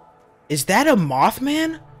 Is that a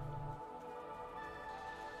Mothman?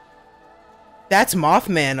 That's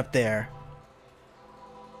Mothman up there.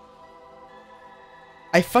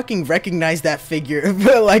 I fucking recognize that figure,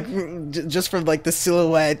 but like, just from like the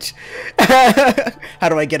silhouette. How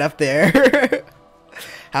do I get up there?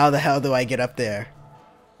 How the hell do I get up there?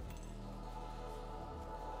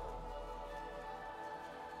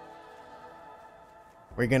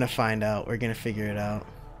 We're gonna find out. We're gonna figure it out.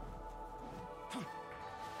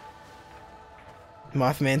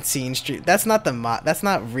 Mothman scene street. That's not the that's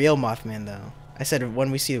not real Mothman though. I said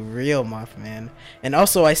when we see a real Mothman. And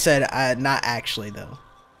also I said not actually though.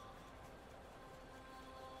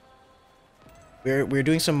 We're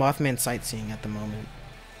doing some Mothman sightseeing at the moment.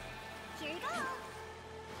 Here you go.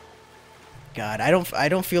 God, I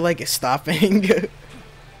don't feel like stopping.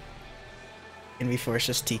 And before it's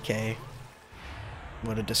just TK.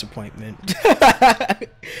 What a disappointment.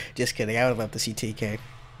 Just kidding. I would love to see TK.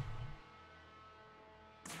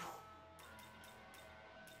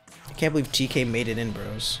 I can't believe TK made it in,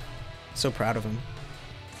 bros. So proud of him.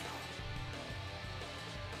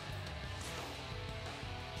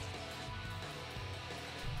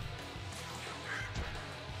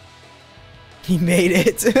 He made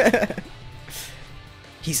it.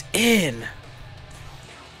 He's in.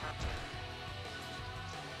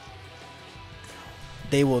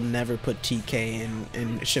 They will never put TK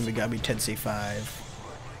in Shin Megami Tensei 5.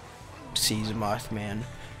 Sees Mothman.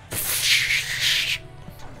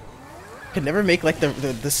 Could never make like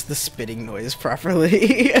the spitting noise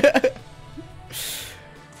properly.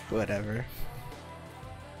 Whatever.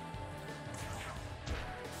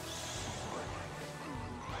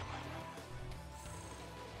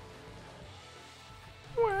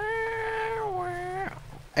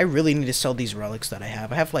 I really need to sell these relics that I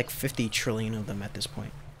have. I have like 50 trillion of them at this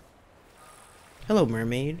point. Hello,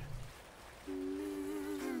 mermaid.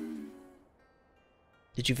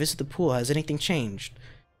 Did you visit the pool? Has anything changed?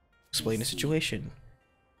 Explain the situation.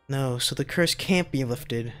 No, so the curse can't be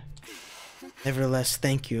lifted. Nevertheless,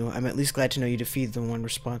 thank you. I'm at least glad to know you defeated the one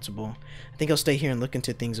responsible. I think I'll stay here and look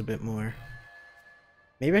into things a bit more.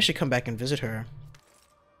 Maybe I should come back and visit her.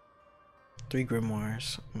 3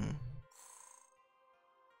 grimoires.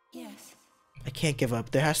 Yes. I can't give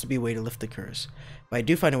up. There has to be a way to lift the curse. If I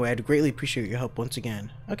do find a way, I'd greatly appreciate your help once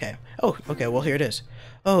again. Okay. Oh, okay. Well, here it is.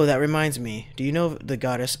 Oh, that reminds me. Do you know the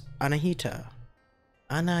goddess Anahita?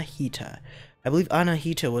 Anahita. I believe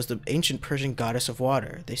Anahita was the ancient Persian goddess of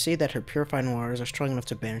water. They say that her purifying waters are strong enough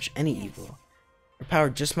to banish any evil. Her power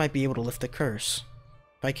just might be able to lift the curse.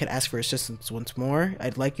 If I could ask for assistance once more,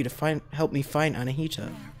 I'd like you to help me find Anahita.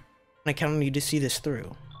 And I count on you to see this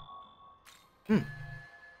through.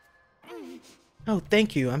 Oh,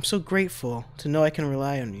 thank you. I'm so grateful to know I can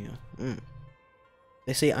rely on you.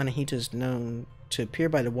 They say Anahita is known to appear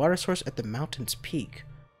by the water source at the mountain's peak.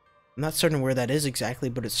 I'm not certain where that is exactly,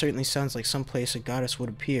 but it certainly sounds like some place a goddess would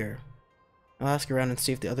appear. I'll ask around and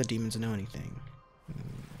see if the other demons know anything.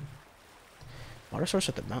 Water source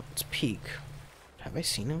at the mountain's peak. Have I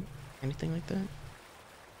seen him? Anything like that?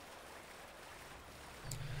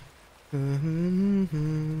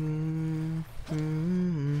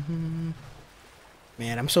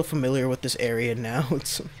 Man, I'm so familiar with this area now.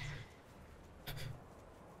 It's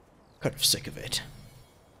kind of sick of it.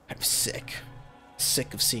 Kind of sick.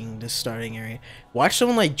 Sick of seeing this starting area. Watch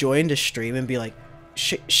someone like join the stream and be like,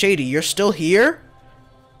 Shady, you're still here?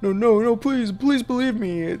 No, please believe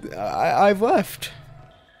me. I've left.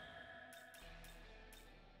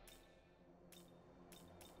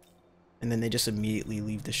 And then they just immediately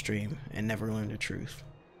leave the stream and never learn the truth.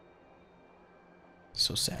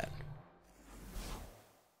 So sad.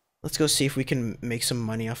 Let's go see if we can make some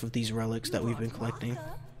money off of these relics that we've been collecting.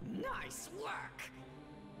 Nice work.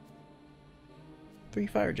 3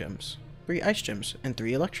 fire gems, 3 ice gems, and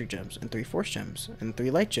 3 electric gems, and 3 force gems, and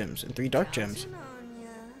 3 light gems, and 3 dark gems.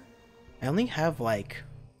 I only have like...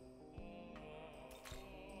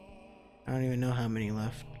 I don't even know how many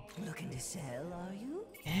left. Looking to sell, are you?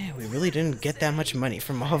 Yeah, we really didn't get that much money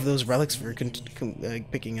from all of those relics we're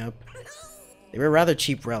picking up. They were rather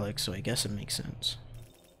cheap relics, so I guess it makes sense.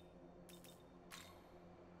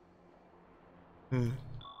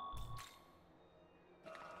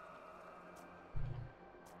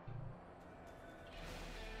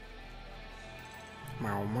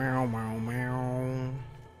 Meow, meow, meow, meow.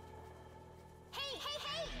 Hey!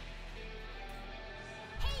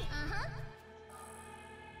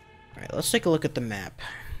 Alright, let's take a look at the map.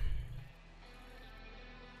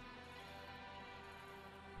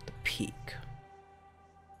 The peak.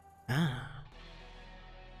 Alright,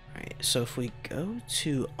 so if we go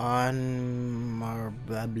to Mar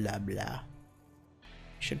blah blah blah,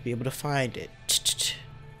 should be able to find it.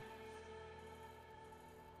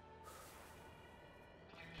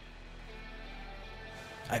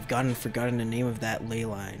 I've forgotten the name of that ley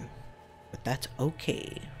line. But that's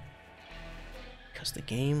okay. Because the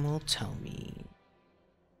game will tell me.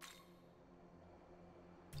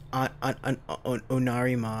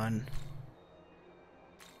 Onarimon.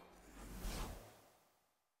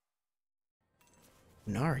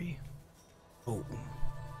 Nari. Oh.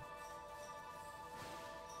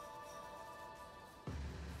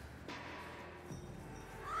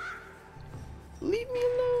 Leave me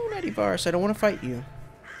alone, Edivarus. I don't want to fight you.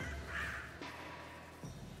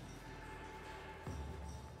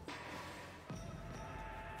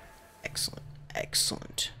 Excellent.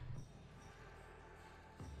 Excellent.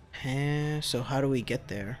 So how do we get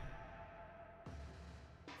there?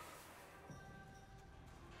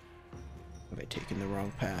 Have I taken the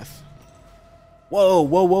wrong path? Whoa,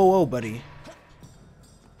 whoa, whoa, whoa, buddy.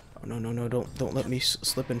 Oh, no, no, no, don't let me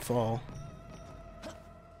slip and fall.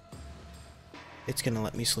 It's gonna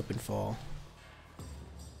let me slip and fall.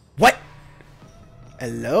 What?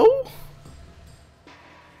 Hello?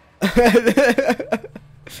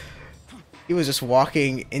 He was just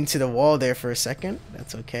walking into the wall there for a second.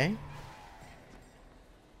 That's okay.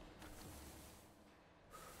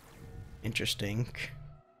 Interesting.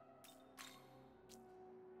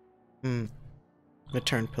 The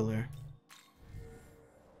turn pillar.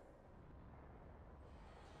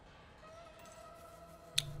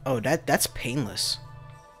 Oh, that's painless.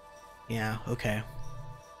 Yeah, okay.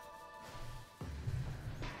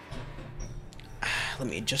 Let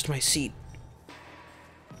me adjust my seat.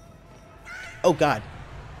 Oh god.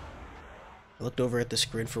 I looked over at the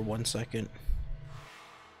screen for 1 second.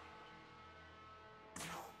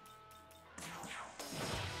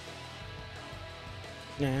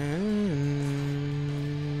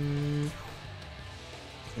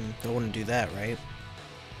 Don't want to do that, right?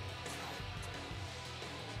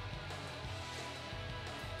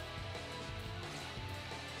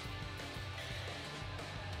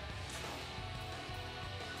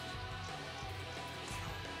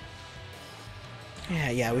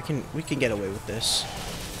 Yeah, we can get away with this.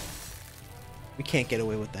 We can't get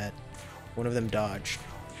away with that. One of them dodged.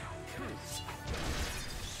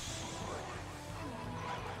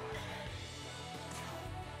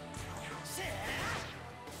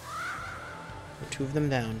 Two of them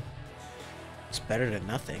down. It's better than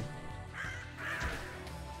nothing.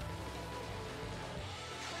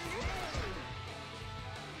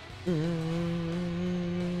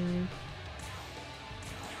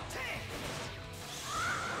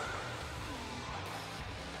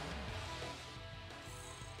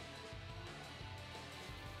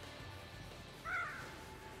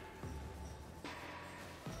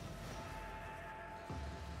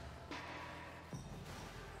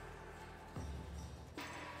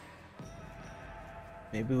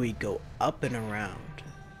 Maybe we go up and around.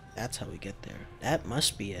 That's how we get there. That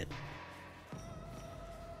must be it.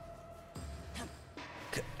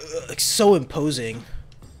 It's so imposing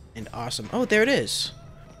and awesome. Oh, there it is.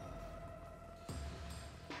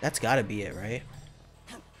 That's gotta be it, right?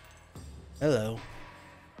 Hello.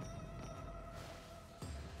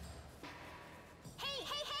 Hey,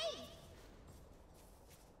 hey, hey!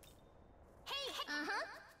 Hey, uh-huh.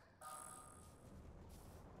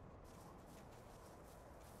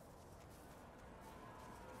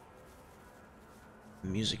 The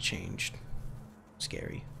music changed.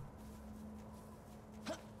 Scary.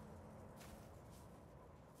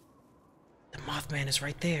 The Mothman is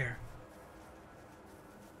right there.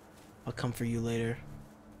 I'll come for you later.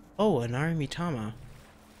 Oh, Anari Mitama.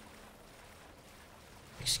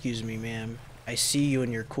 Excuse me, ma'am. I see you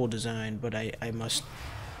and your cool design, but I must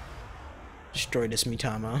destroy this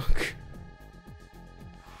Mitama.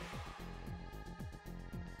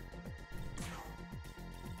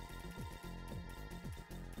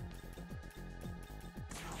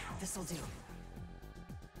 This'll do.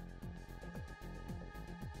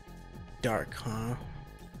 Dark, huh?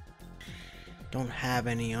 Don't have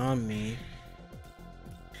any on me.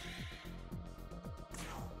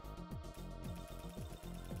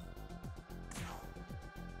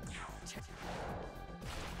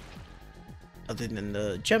 Other than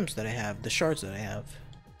the gems that I have, the shards that I have.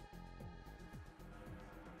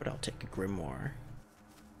 But I'll take a grimoire.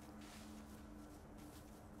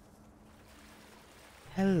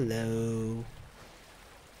 Hello.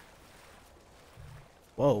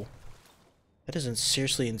 Whoa. That is a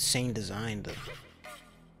seriously insane design, though.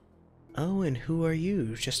 Oh, and who are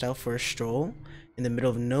you? Just out for a stroll? In the middle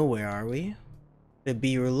of nowhere, are we? Could it be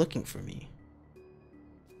you were looking for me?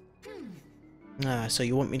 Ah, so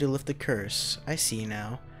you want me to lift the curse. I see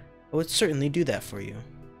now. I would certainly do that for you.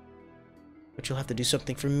 But you'll have to do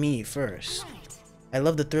something for me first. Right. I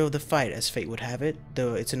love the thrill of the fight, as fate would have it,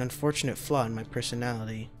 though it's an unfortunate flaw in my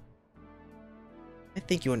personality. I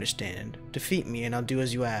think you understand. Defeat me and I'll do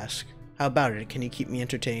as you ask. How about it? Can you keep me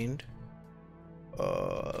entertained?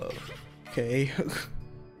 Okay.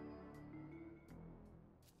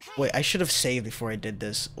 Wait, I should have saved before I did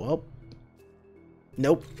this. Well.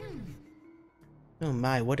 Nope. Oh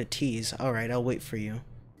my, what a tease. Alright, I'll wait for you.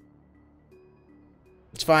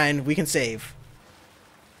 It's fine, we can save.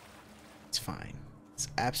 It's fine. It's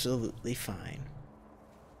absolutely fine.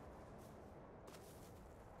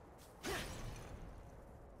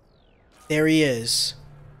 There he is.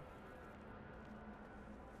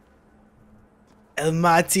 El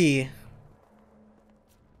Mati.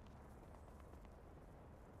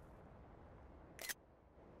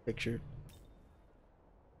 Picture.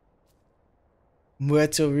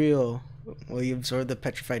 Muerto real. Will you absorb the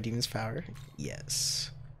petrified demon's power?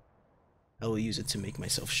 Yes. I will use it to make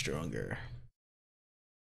myself stronger.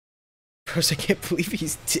 First, I can't believe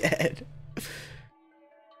he's dead.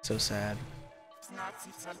 So sad.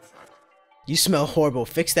 You smell horrible.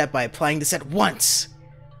 Fix that by applying this at once.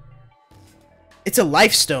 It's a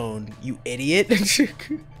life stone, you idiot.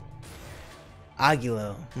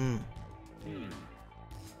 Aguilo.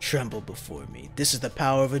 Tremble before me. This is the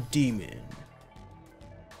power of a demon.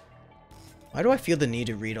 Why do I feel the need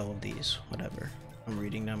to read all of these? Whatever. I'm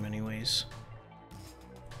reading them anyways.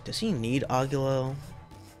 Does he need Aguilo?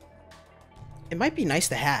 It might be nice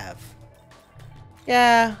to have.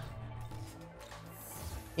 Yeah.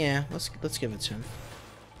 Yeah, let's give it to him.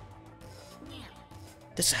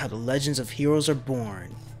 This is how the legends of heroes are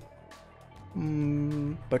born.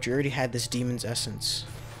 But you already had this demon's essence.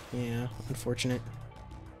 Yeah, unfortunate.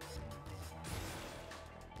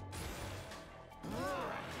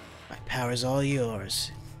 My power is all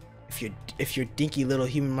yours. If your dinky little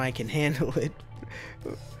human mind can handle it.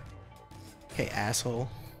 Okay, asshole.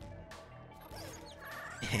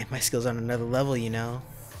 Man, my skills on another level, you know.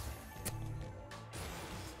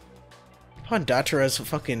 Hondatara's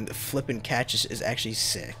fucking flippin' catch is actually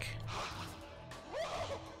sick.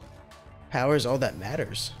 Power is all that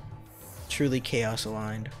matters. Truly chaos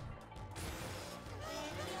aligned.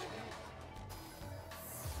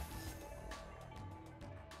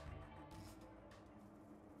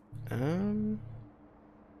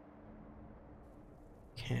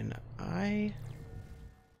 Can I?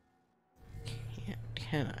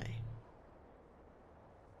 Can I?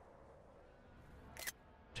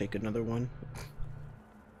 Take another one.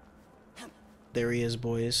 There he is,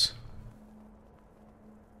 boys.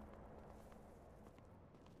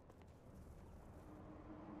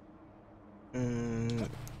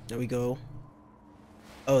 There we go.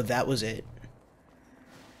 Oh, that was it.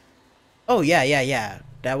 Oh yeah.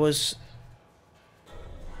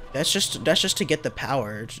 That's just to get the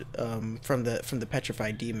power from the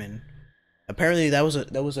petrified demon. Apparently that was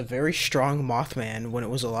a very strong Mothman when it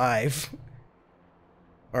was alive.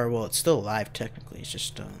 Or well, it's still alive technically. It's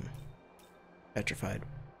just petrified.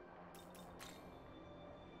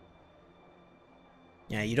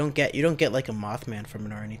 Yeah, you don't get like a Mothman from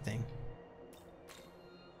it or anything.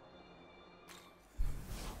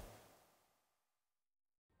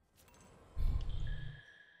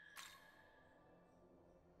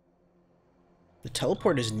 The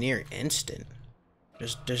teleport is near instant.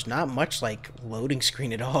 There's not much like loading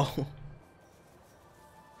screen at all.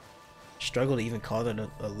 Struggle to even call it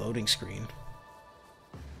a loading screen.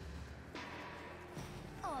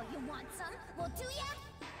 Oh, you want some? Well, do ya?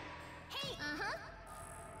 Hey,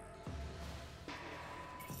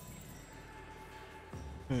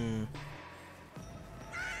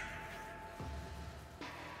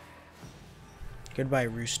 Goodbye,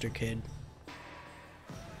 Rooster Kid.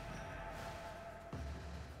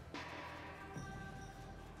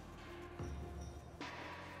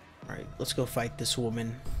 Alright, let's go fight this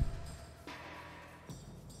woman.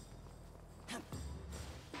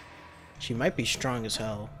 She might be strong as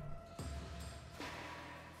hell.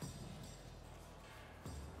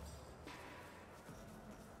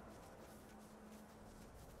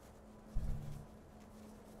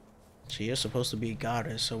 She is supposed to be a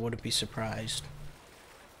goddess, so I wouldn't be surprised.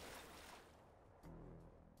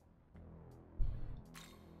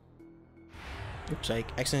 Oops, I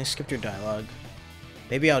accidentally skipped your dialogue.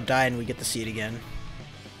 Maybe I'll die and we get to see it again.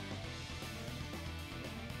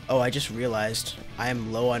 Oh, I just realized I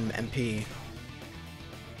am low on MP.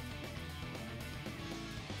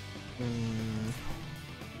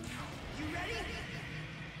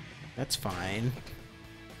 That's fine.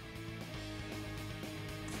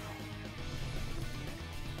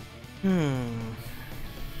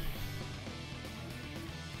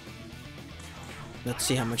 Let's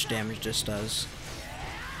see how much damage this does.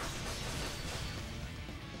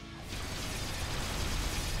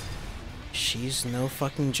 she's no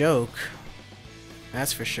fucking joke.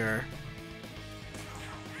 That's for sure.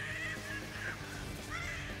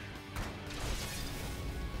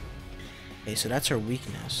 Okay, so that's her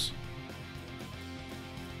weakness.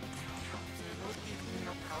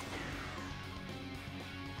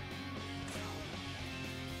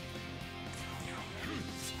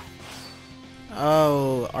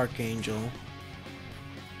 Oh, Archangel.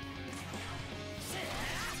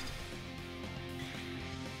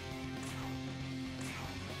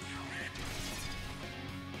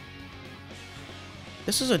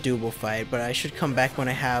 This is a doable fight, but I should come back when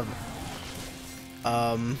I have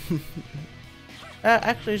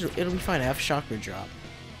actually it'll be fine. I have chakra drop.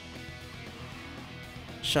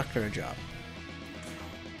 Chakra drop.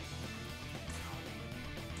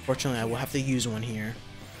 Fortunately, I will have to use one here.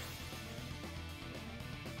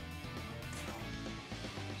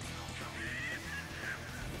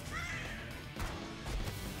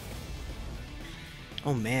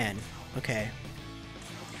 Oh man. Okay.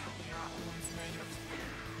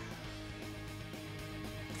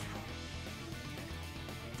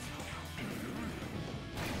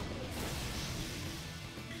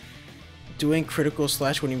 Doing critical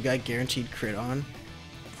slash when you've got guaranteed crit on.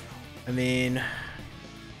 I mean,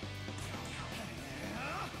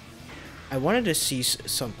 I wanted to see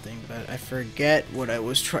something, but I forget what I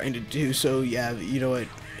was trying to do. So yeah, you know what?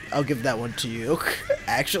 I'll give that one to you.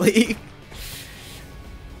 Actually.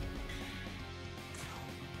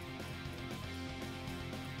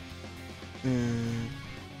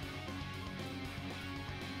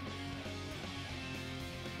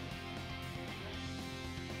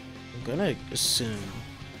 I'm gonna assume.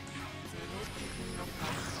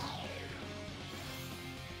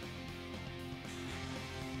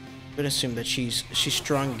 I'm gonna assume that she's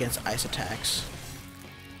strong against ice attacks.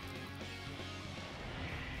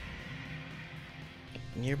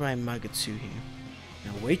 Nearby Magatsuhi.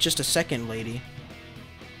 Now wait just a second, lady.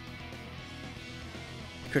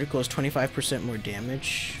 Critical is 25% more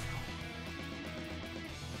damage.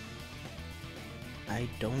 I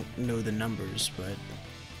don't know the numbers, but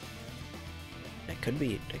that could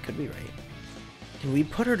be right. Can we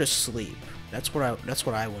put her to sleep? That's what I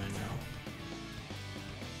want to know.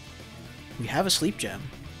 We have a sleep gem.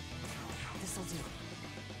 This'll do.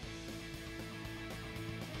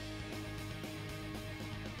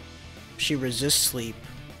 She resists sleep.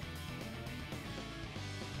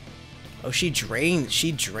 Oh, she drains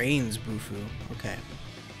Bufu. Okay.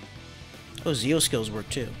 Oh, Zeo skills work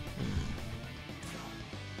too.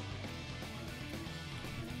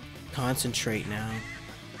 Concentrate now.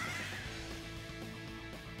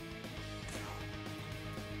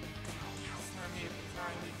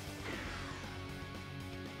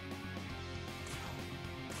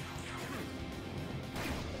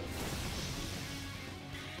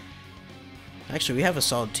 Actually, we have a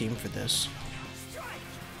solid team for this.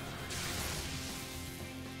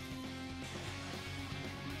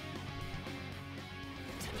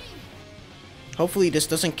 Hopefully this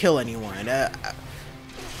doesn't kill anyone.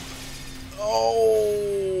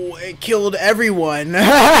 Oh, it killed everyone.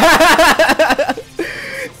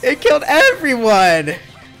 It killed everyone.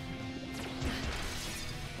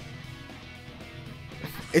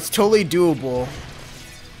 It's totally doable.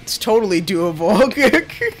 It's totally doable.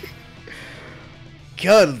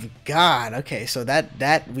 Good God. Okay, so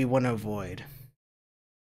that we want to avoid.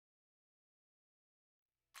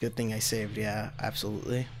 Good thing I saved. Yeah,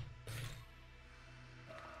 absolutely.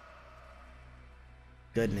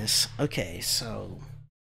 Goodness. Okay, so.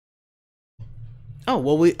 Oh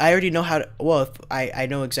well, I already know how to. Well, if I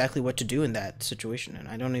know exactly what to do in that situation, and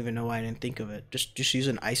I don't even know why I didn't think of it. Just use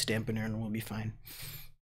an ice dampener, and we'll be fine.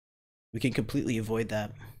 We can completely avoid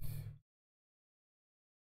that.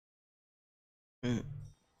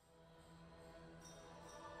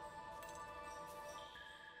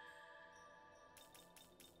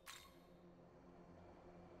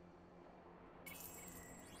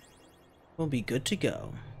 We'll be good to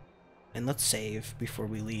go. And let's save before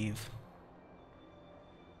we leave.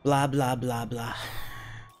 Blah blah blah blah.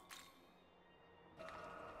 How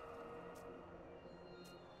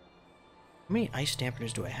many ice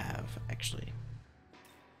dampeners do I have, actually?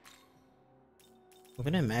 I'm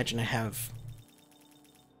gonna imagine I have...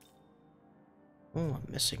 Oh, I'm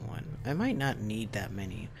missing one. I might not need that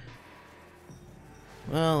many.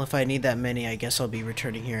 Well, if I need that many, I guess I'll be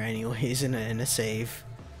returning here anyways in a save.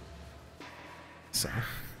 So...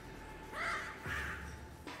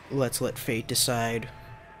 let's let fate decide.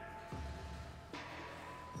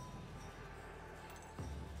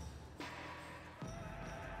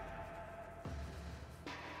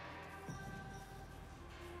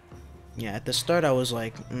 Yeah, at the start I was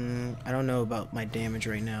like, I don't know about my damage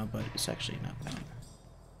right now, but it's actually not bad.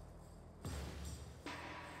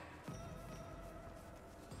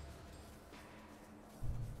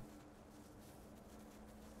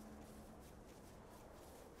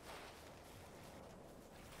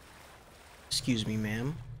 Excuse me,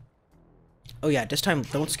 ma'am. Oh yeah, this time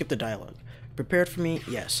don't skip the dialogue. Prepared for me?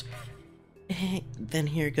 Yes. Then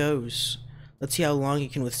here goes. Let's see how long you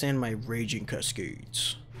can withstand my raging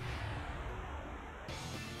cascades.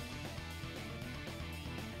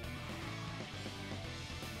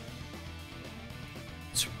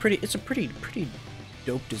 It's a pretty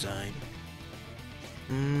dope design.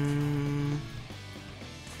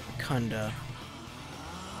 Kunda.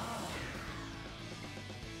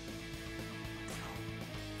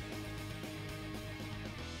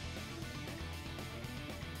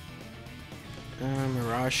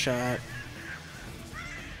 Mirage shot.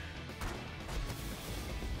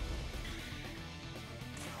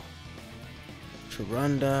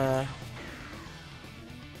 Charunda.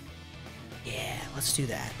 Yeah, let's do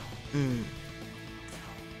that.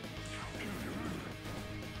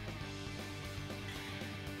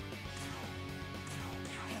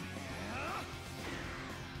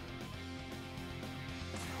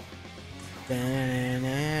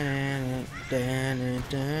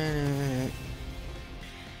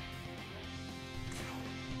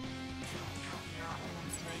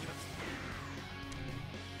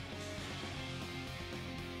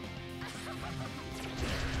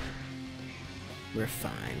 We're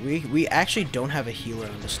fine. We actually don't have a healer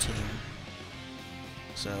on this team,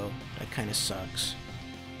 so that kind of sucks.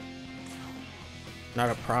 Not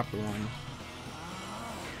a proper one.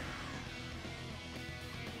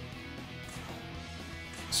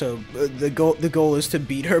 So the goal is to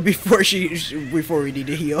beat her before we need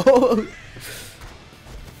to heal,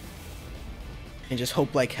 and just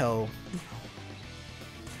hope like hell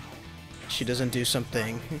she doesn't do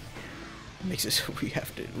something makes it so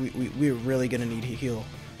we're really gonna need to heal.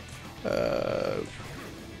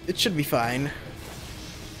 It should be fine.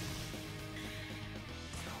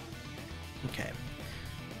 Okay.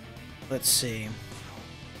 Let's see.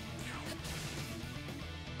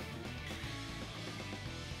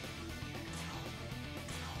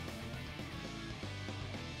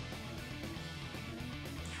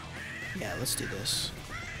 Yeah, let's do this.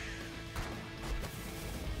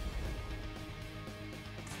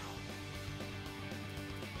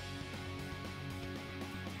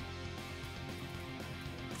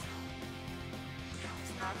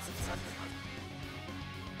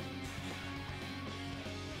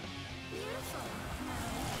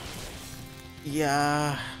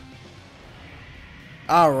 Yeah.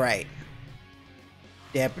 Alright.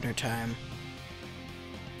 Dampener time.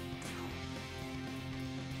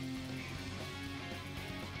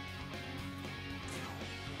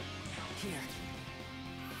 Here.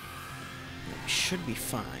 Should be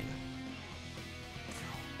fine.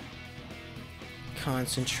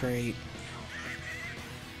 Concentrate.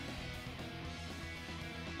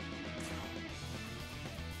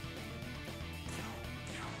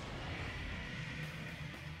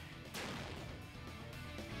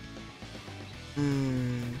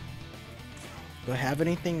 Do I have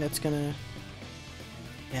anything that's gonna...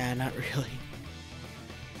 Yeah, not really.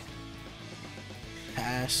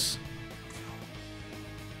 Pass.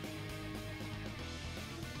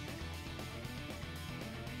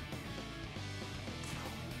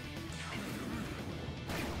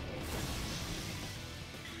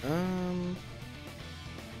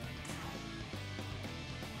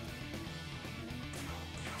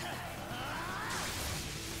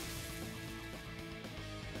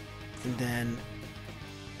 And then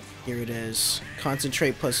here it is.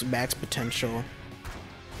 Concentrate plus max potential.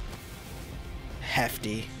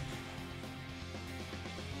 Hefty.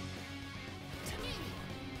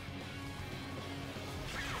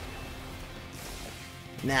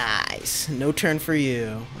 Nice. No turn for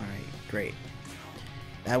you. Alright, great.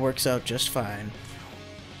 That works out just fine.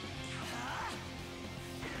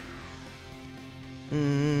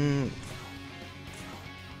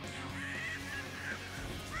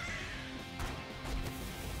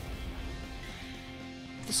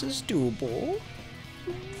 This is doable.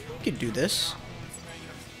 We can do this.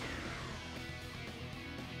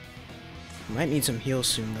 Might need some heals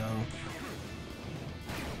soon though.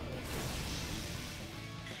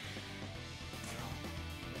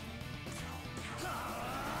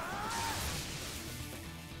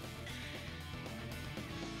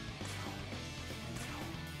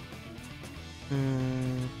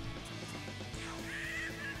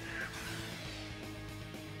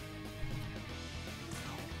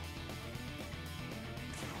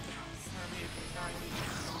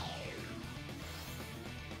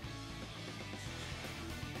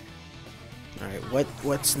 Alright,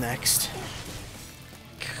 what's next?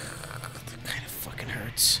 That kind of fucking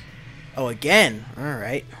hurts. Oh, again!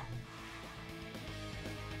 Alright.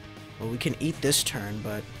 Well, we can eat this turn,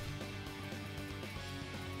 but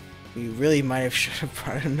we really might have should have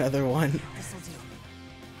brought another one. This'll do.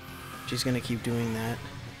 She's gonna keep doing that.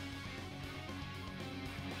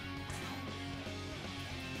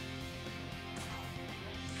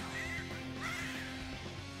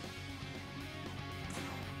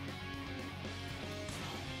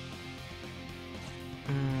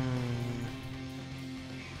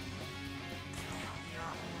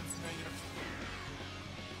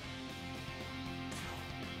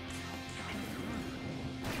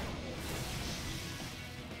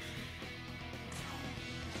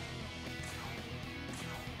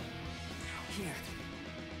 Here.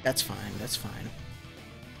 That's fine, that's fine.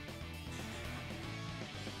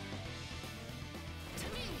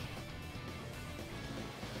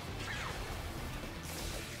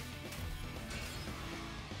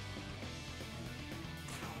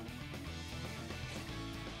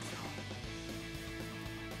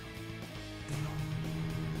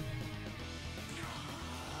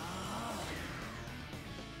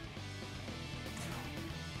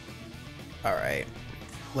 Alright.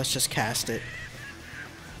 Let's just cast it.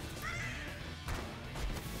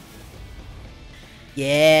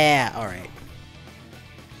 Yeah! Alright.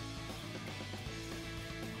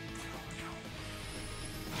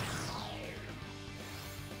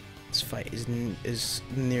 This fight is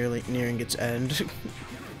nearly nearing its end.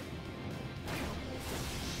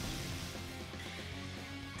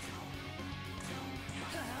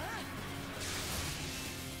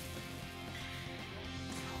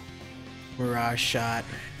 Mirage shot.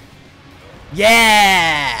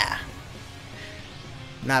 Yeah!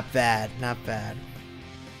 Not bad, not bad.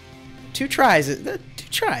 Two tries.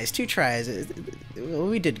 Two tries.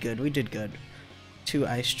 We did good. We did good. 2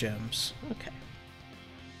 ice gems. Okay.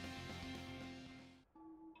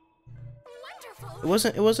 Wonderful.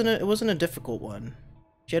 It wasn't a difficult one.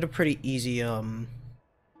 She had a pretty easy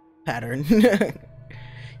pattern.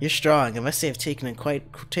 You're strong. I must say I've taken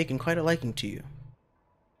quite a liking to you.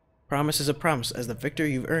 Promise is a promise. As the victor,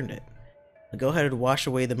 you've earned it. Now go ahead and wash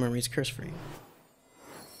away the Marie's curse for you.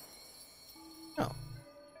 Oh.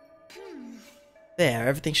 There,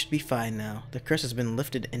 everything should be fine now. The curse has been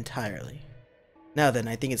lifted entirely. Now then,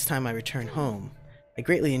 I think it's time I return home. I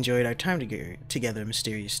greatly enjoyed our time together,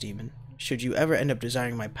 mysterious demon. Should you ever end up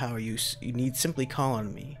desiring my power use, you need simply call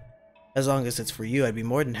on me. As long as it's for you, I'd be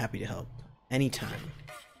more than happy to help. Anytime.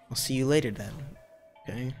 I'll see you later then.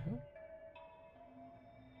 Okay?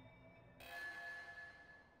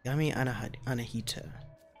 Yami Anahita.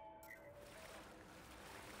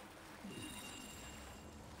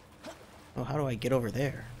 Oh, how do I get over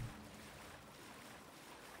there?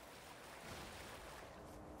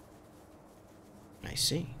 I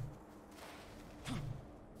see.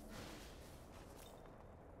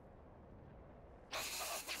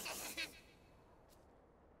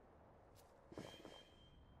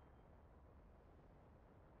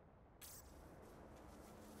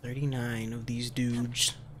 $39 of these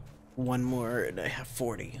dudes. One more and I have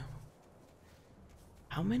 40.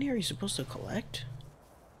 How many are you supposed to collect?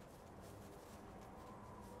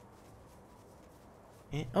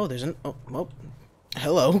 Oh, there's an... Oh,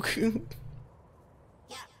 hello.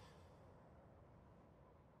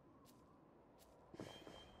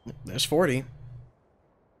 There's 40. I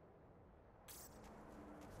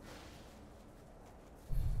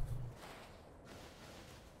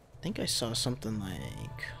think I saw something like...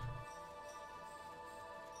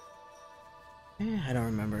 I don't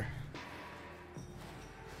remember.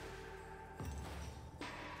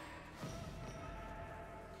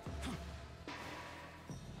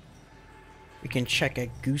 We can check at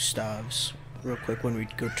Gustav's real quick when we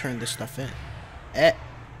go turn this stuff in.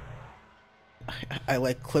 I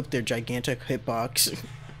like clipped their gigantic hitbox.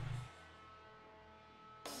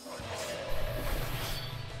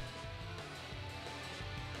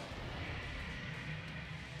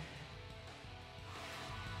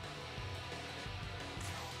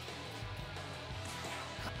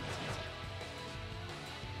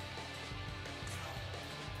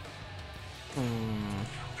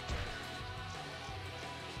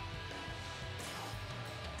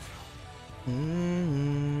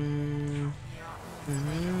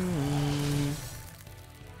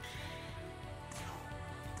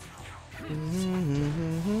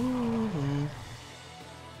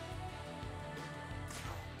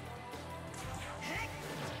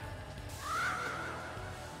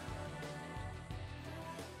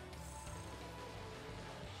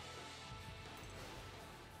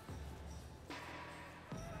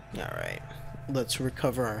 Alright, let's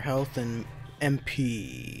recover our health and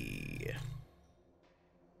MP.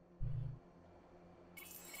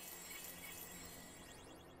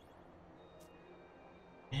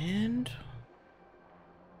 And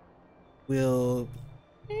we'll,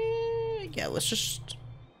 yeah, let's just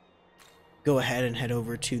go ahead and head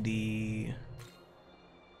over to the,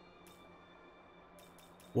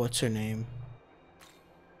 what's her name?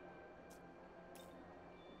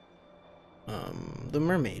 The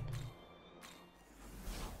mermaid.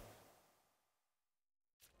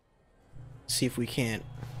 See if we can't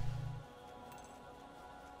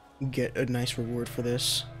get a nice reward for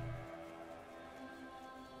this.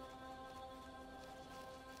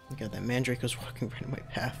 God, that mandrake was walking right in my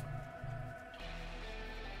path.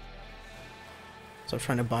 So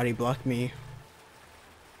trying to body block me.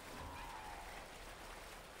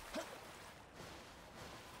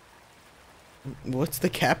 What's the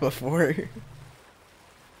kappa for?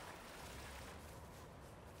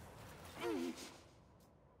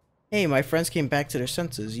 Hey, my friends came back to their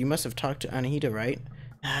senses. You must have talked to Anahita, right?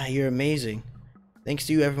 Ah, you're amazing. Thanks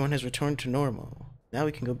to you, everyone has returned to normal. Now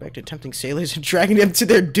we can go back to tempting sailors and dragging them to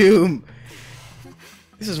their doom.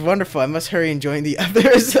 This is wonderful. I must hurry and join the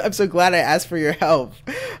others. I'm so glad I asked for your help.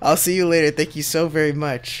 I'll see you later. Thank you so very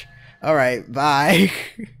much. Alright, bye.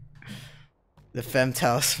 The femme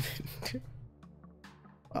talisman.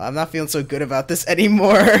 I'm not feeling so good about this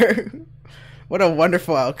anymore. What a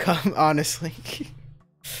wonderful outcome, honestly.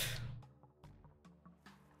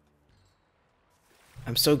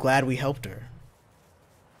 I'm so glad we helped her.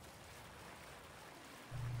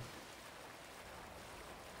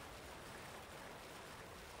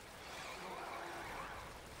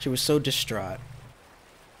 She was so distraught.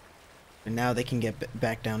 And now they can get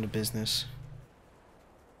back down to business.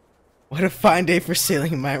 What a fine day for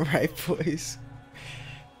sailing, am I right, boys?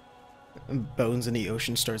 Bones in the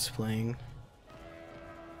Ocean starts playing.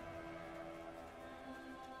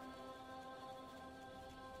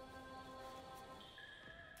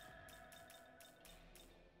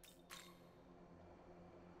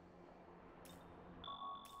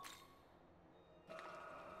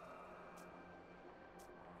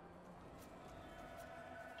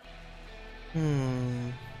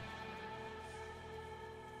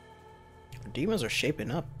 Demons are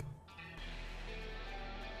shaping up.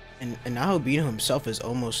 And Naobino himself is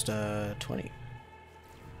almost 20.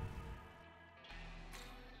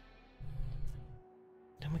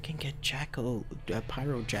 Then we can get Jacko,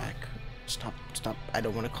 Pyro Jack. Stop. I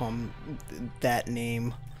don't want to call him that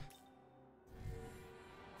name.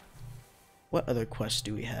 What other quests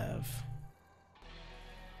do we have?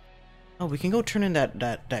 Oh, we can go turn in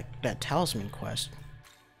that talisman quest.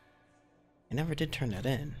 I never did turn that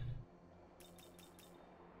in.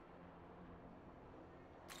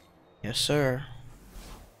 Yes, sir.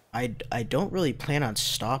 I don't really plan on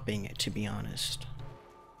stopping it, to be honest.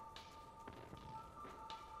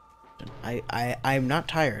 I'm not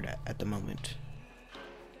tired at the moment.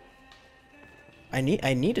 I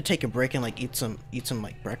need to take a break and like eat some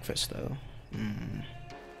like breakfast though.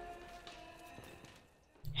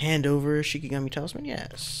 Hand over Shikigami talisman.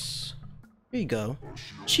 Yes. Here you go.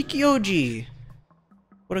 Shikioji.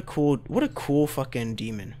 What a cool fucking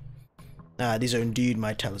demon. Ah, these are indeed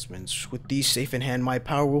my talismans. With these safe in hand, my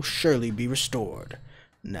power will surely be restored.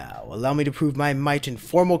 Now, allow me to prove my might in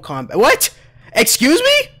formal combat. What? Excuse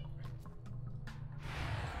me?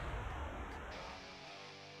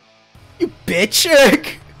 You bitch!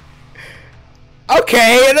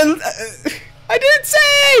 Okay, and then, I didn't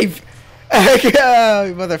save!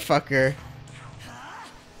 Oh, motherfucker.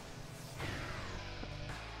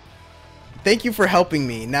 Thank you for helping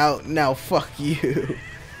me. Now, fuck you.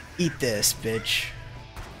 Eat this, bitch.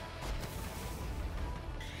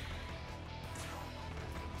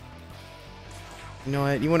 You know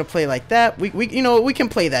what? You want to play like that? You know what? We can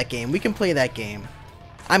play that game. We can play that game.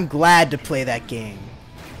 I'm glad to play that game.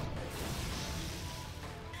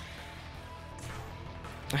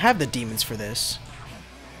 I have the demons for this.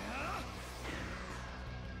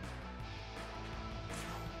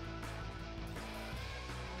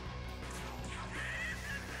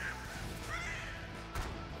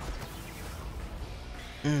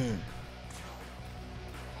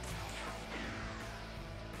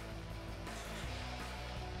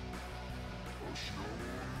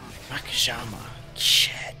 Makashama.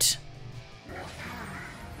 Shit.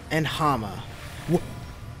 And Hama.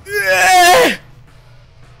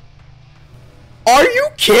 Are you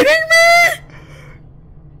kidding me?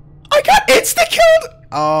 I got insta-killed?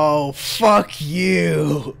 Oh, fuck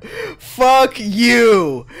you. Fuck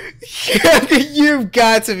you. You've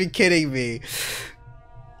got to be kidding me.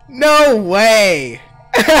 No way.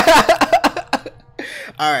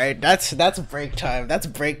 All right, that's break time. That's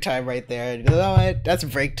break time right there. You know what? That's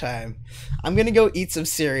break time. I'm gonna go eat some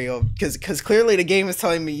cereal because clearly the game is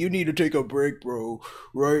telling me you need to take a break, bro,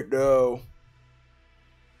 right now.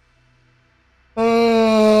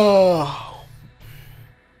 Oh,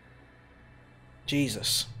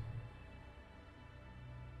 Jesus.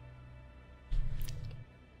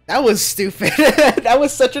 That was stupid. That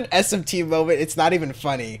was such an SMT moment. It's not even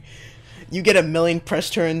funny. You get a million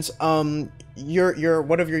press turns. Your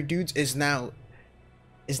one of your dudes is now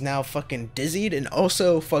fucking dizzied, and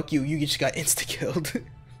also fuck you. You just got insta killed.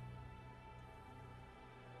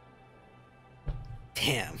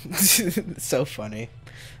 Damn, so funny.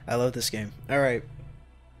 I love this game. All right,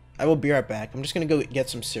 I will be right back. I'm just gonna go get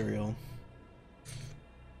some cereal.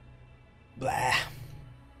 Blah.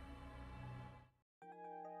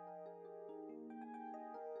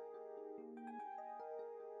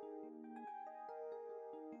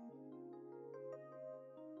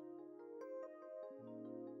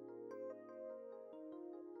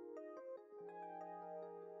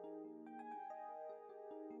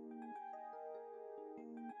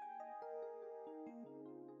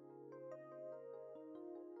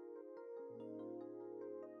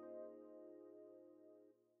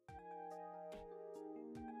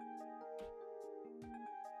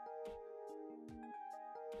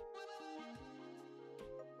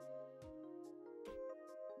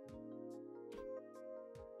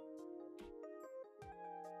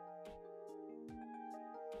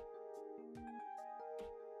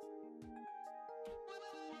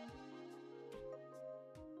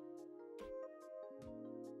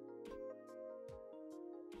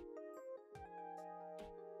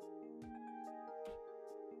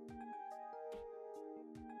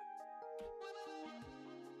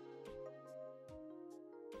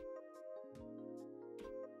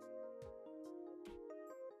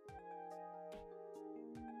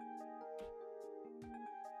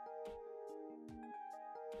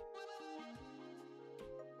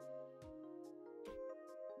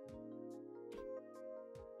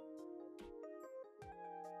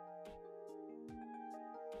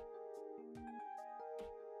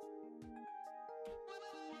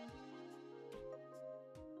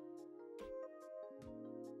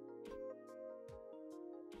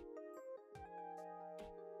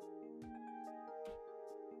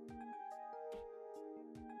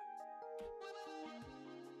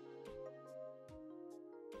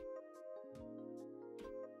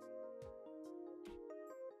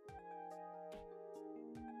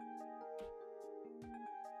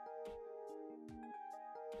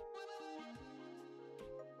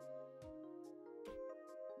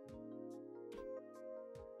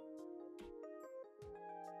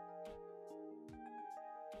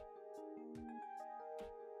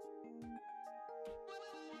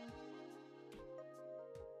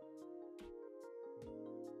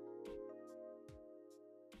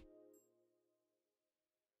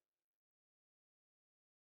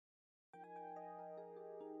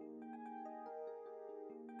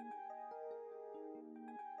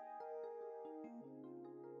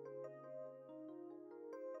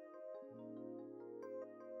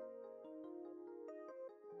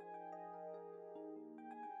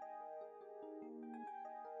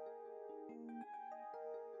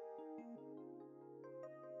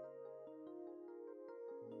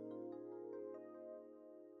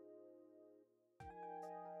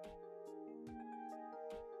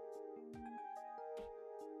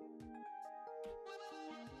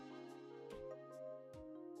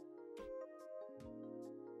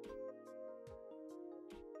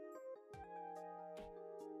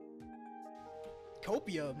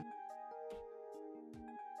 Copium.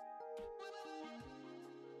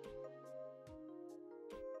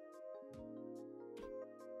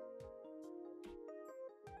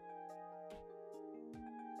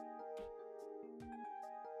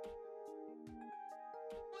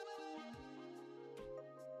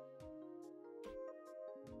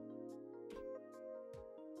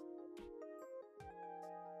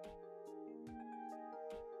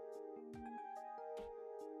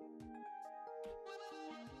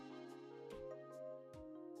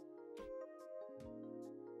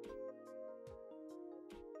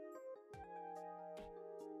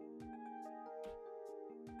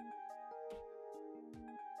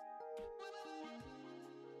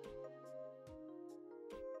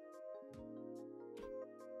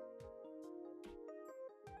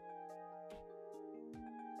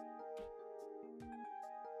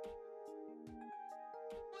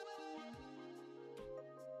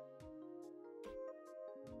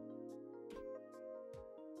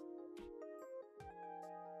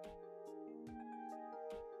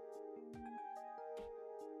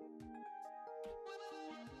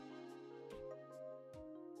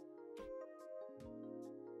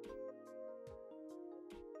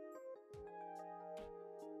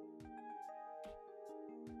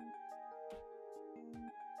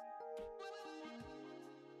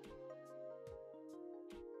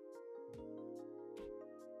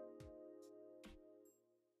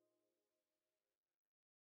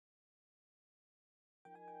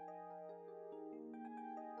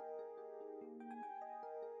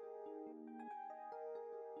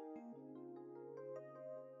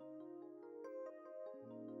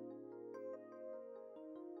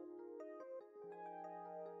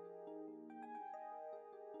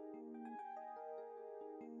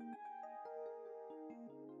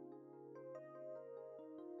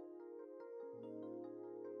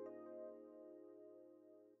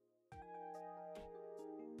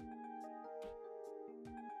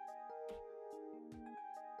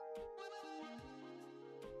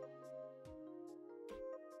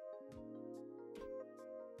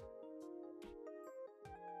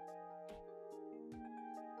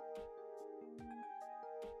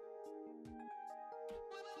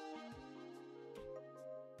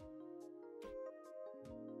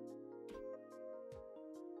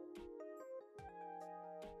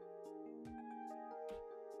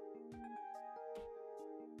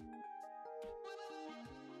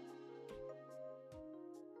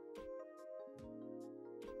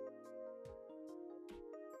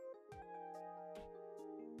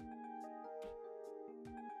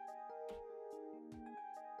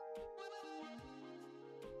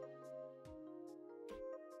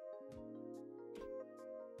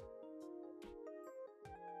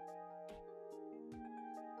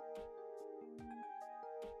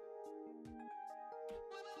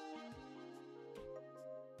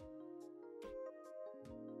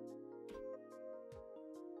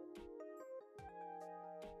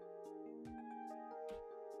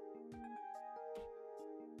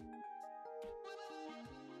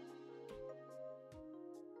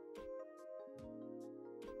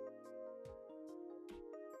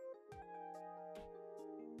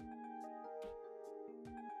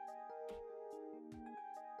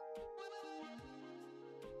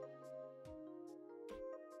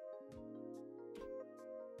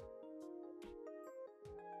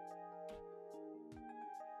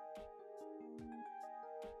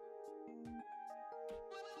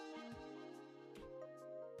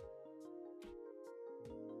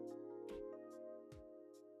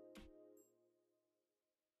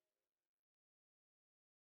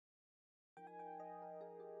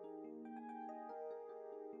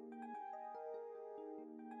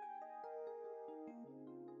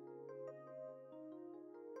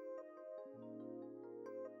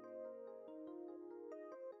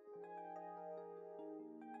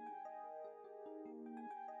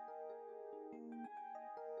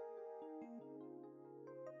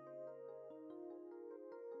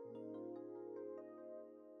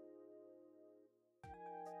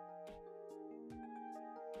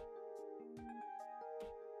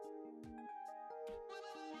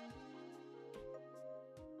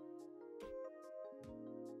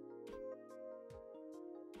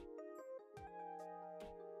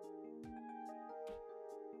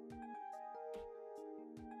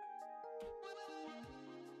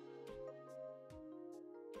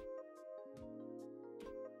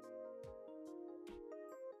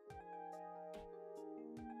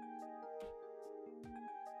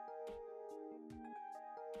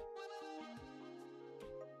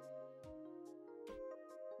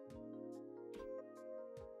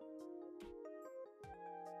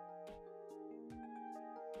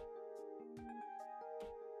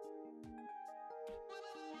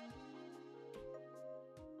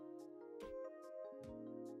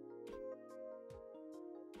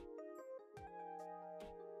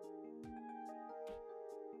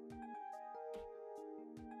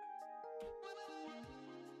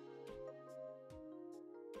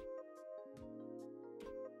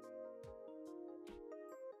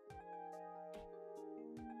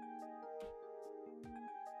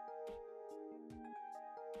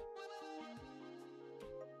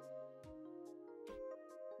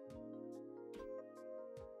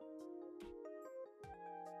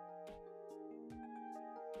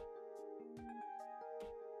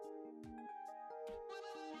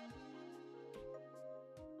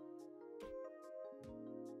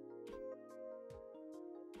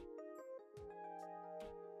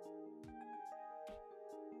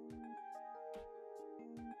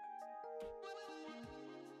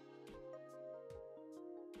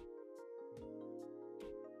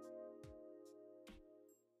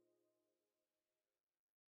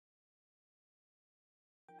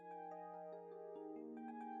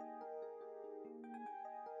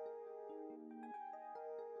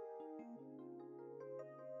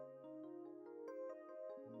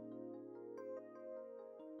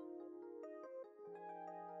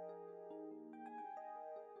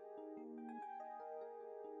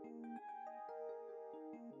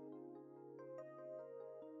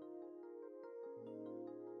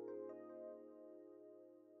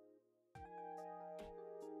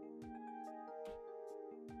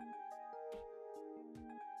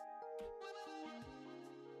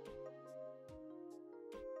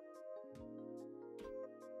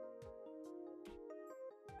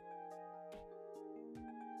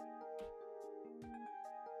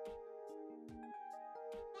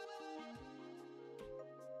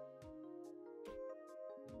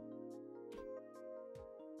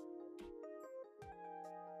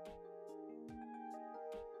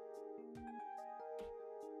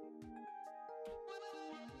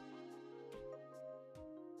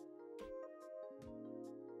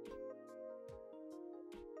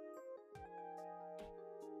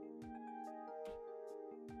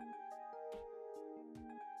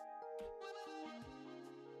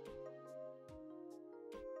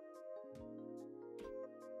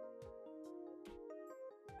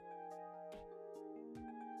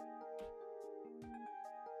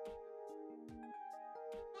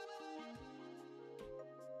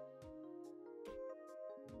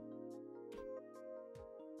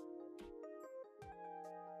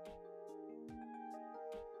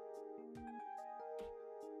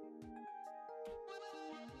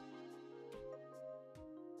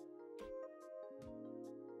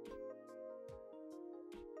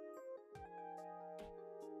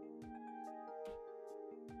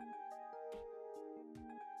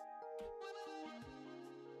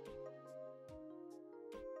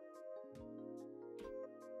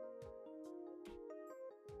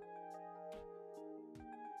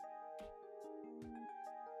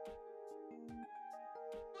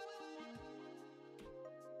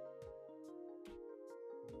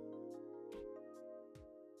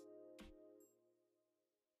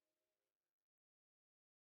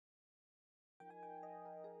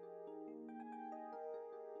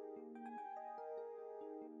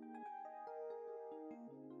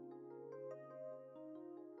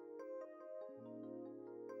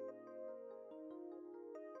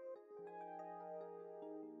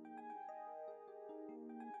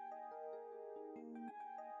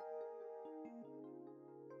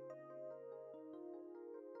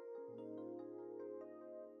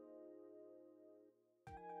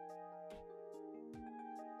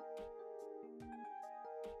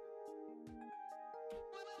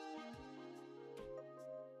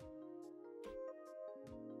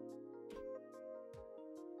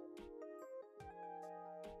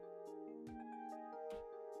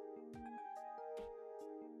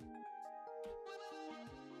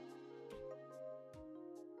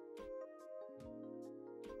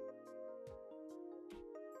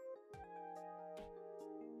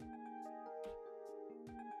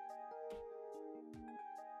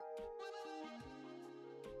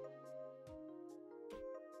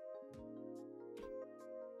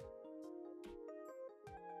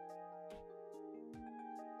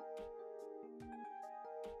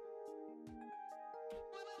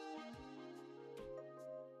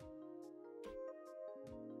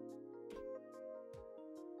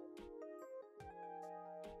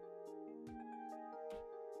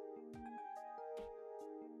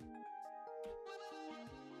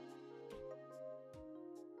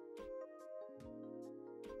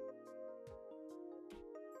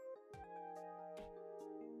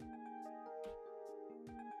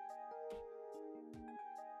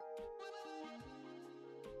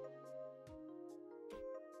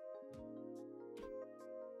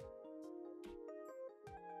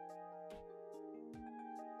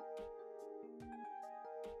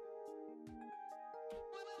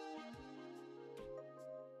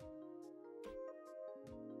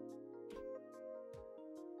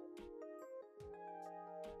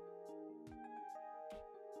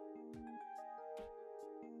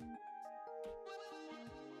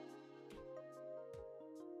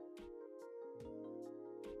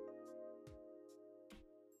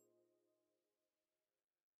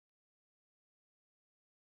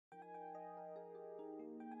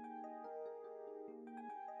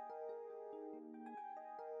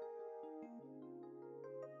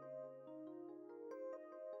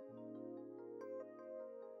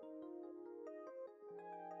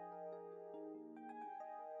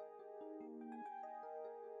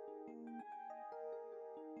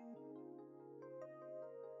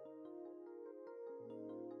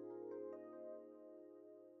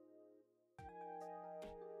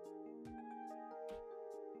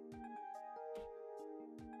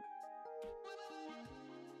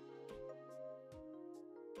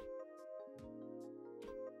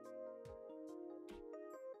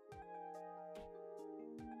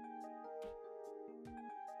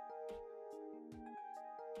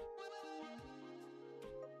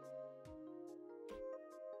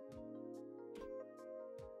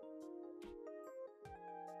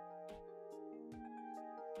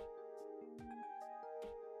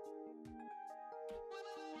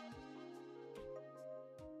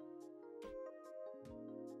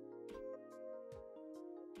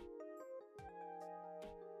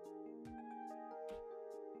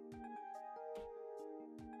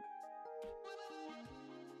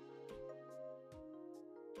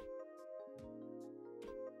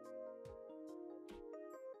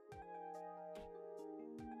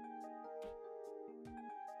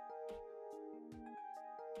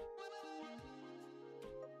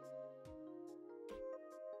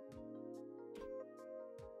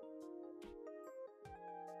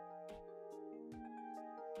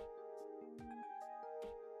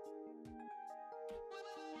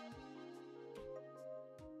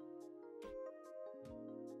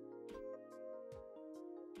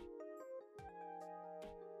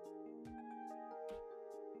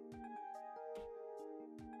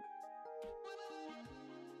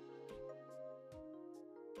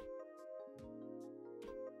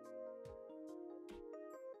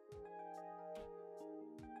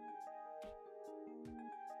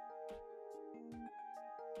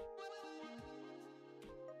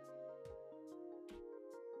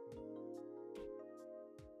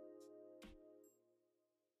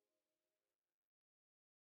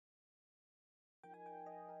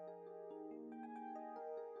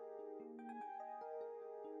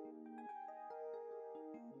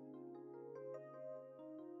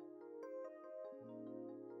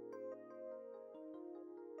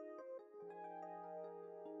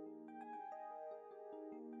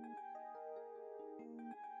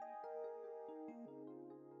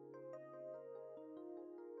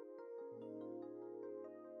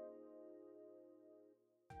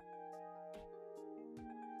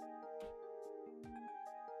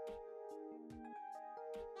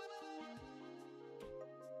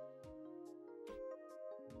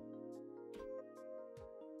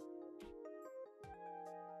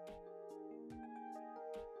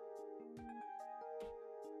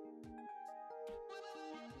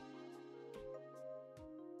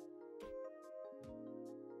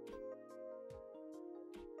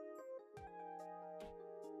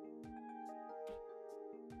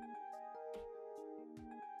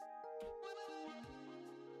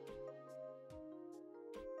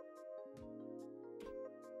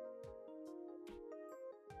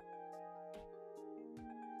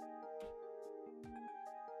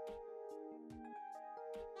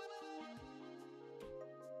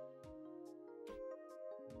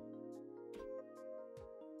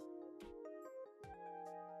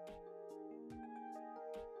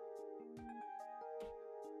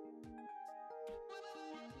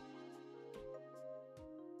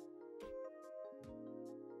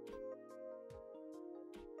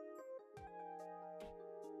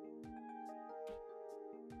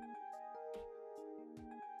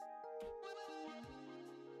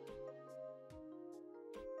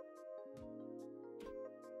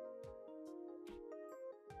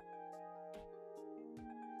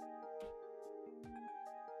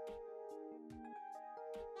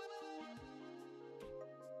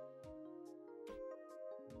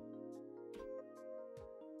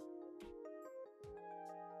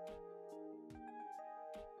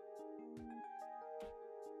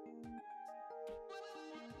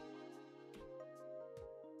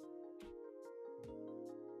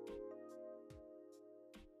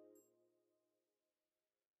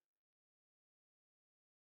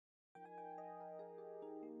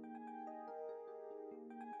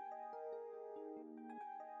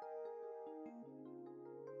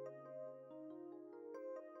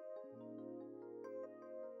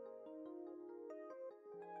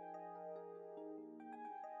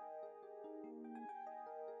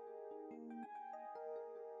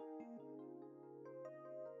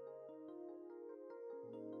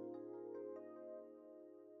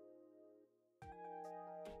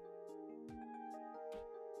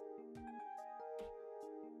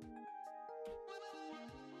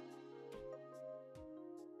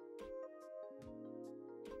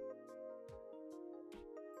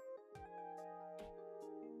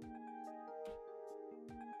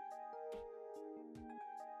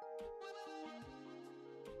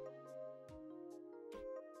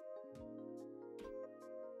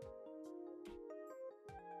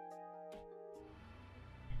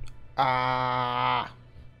 Ah.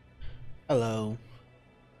 Hello.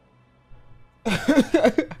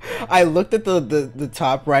 I looked at the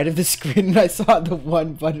top right of the screen and I saw the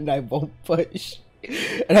one button I won't push.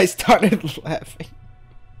 And I started laughing.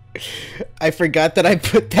 I forgot that I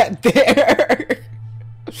put that there.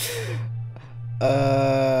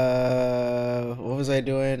 What was I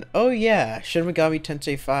doing? Oh yeah, Shin Megami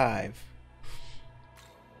Tensei 5.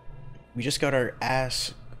 We just got our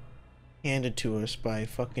ass handed to us by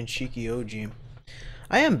fucking Shiki Oji.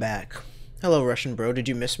 I am back. Hello, Russian bro. Did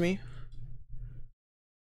you miss me?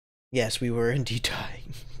 Yes, we were indeed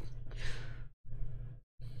dying.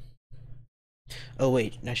 Oh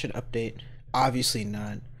wait, I should update. Obviously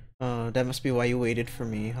not. That must be why you waited for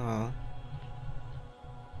me, huh?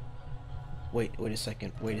 Wait a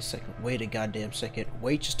second. Wait a second. Wait a goddamn second.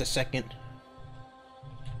 Wait just a second.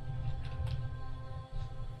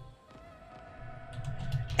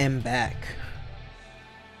 Am back.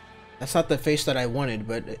 That's not the face that I wanted,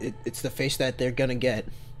 but it's the face that they're gonna get.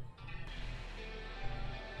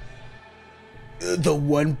 The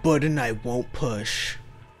one button I won't push.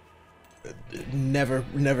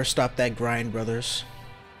 Never stop that grind, brothers.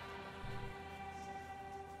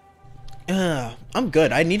 I'm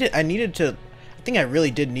good. I needed to. I think I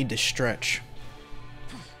really did need to stretch.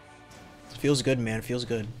 Feels good, man. Feels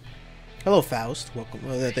good. Hello, Faust. Welcome.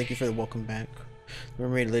 Thank you for the welcome back. The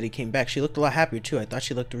mermaid lady came back. She looked a lot happier too. I thought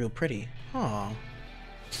she looked real pretty. Aw.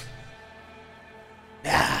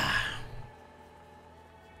 Ah.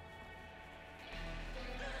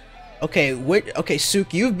 Okay, wait. Okay,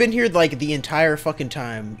 Sook, you've been here like the entire fucking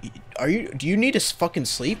time. Do you need to fucking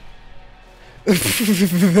sleep?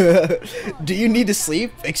 Do you need to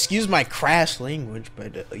sleep? Excuse my crass language,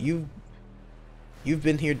 but you've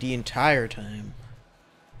been here the entire time.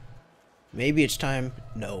 Maybe it's time.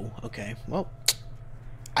 No. Okay. Well,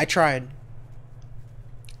 I tried.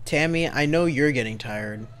 Tammy, I know you're getting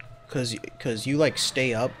tired, cause you like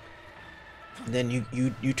stay up, and then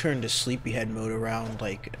you turn to sleepyhead mode around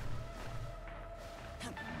like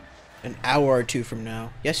an hour or two from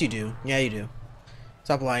now. Yes, you do. Yeah, you do.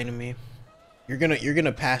 Stop lying to me. You're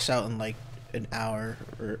gonna pass out in like an hour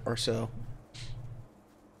or so.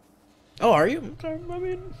 Oh, are you? Okay, I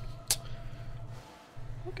mean,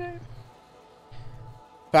 okay.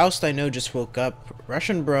 Faust, I know, just woke up.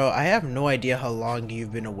 Russian bro, I have no idea how long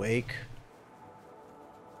you've been awake.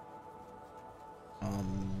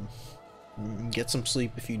 Get some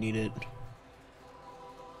sleep if you need it.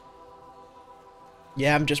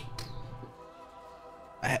 Yeah, I'm just.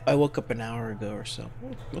 I woke up an hour ago or so.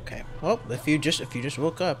 Okay. Well, if you just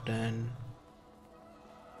woke up, then.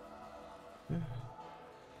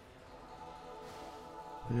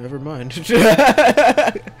 Never mind.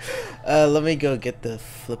 Let me go get the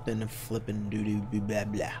flippin' doo doo blah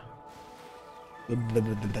blah.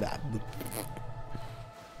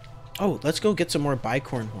 Oh, let's go get some more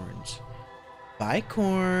bicorn horns.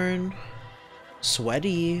 Bicorn.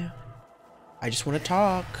 Sweaty. I just want to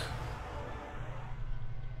talk.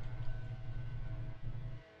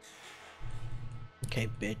 Okay,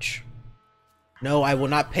 bitch. No, I will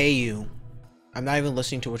not pay you. I'm not even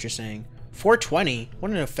listening to what you're saying. 420?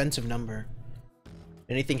 What an offensive number.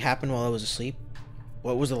 Anything happen while I was asleep?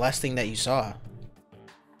 What was the last thing that you saw?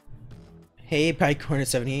 Hey, Bicorn at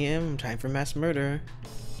 7 AM. Time for mass murder.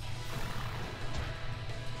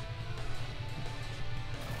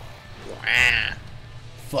 Wah.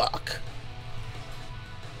 Fuck.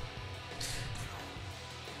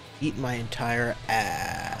 Eat my entire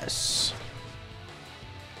ass.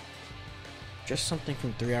 Just something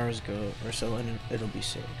from 3 hours ago or so and it'll be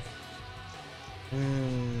safe.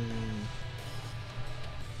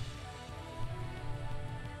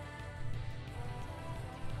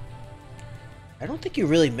 I don't think you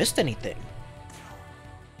really missed anything.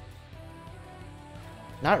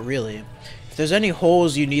 Not really. If there's any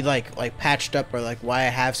holes you need like patched up or like why I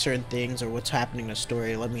have certain things or what's happening in the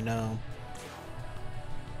story, let me know.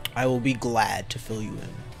 I will be glad to fill you in.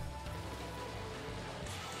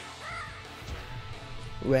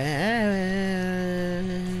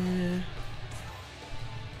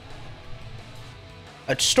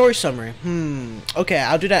 A story summary. Okay,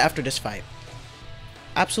 I'll do that after this fight.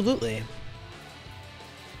 Absolutely.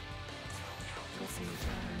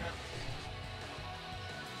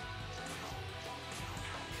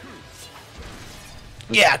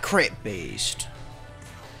 Yeah, crit based.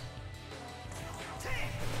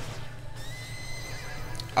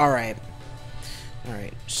 Alright.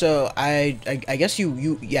 Alright. So I guess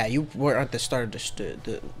you were at the start of this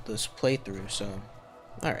playthrough, so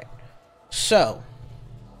alright. So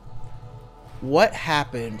what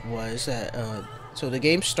happened was that so the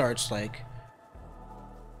game starts like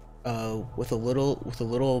with a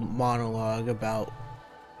little monologue about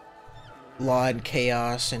law and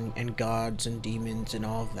chaos and gods and demons and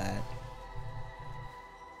all of that.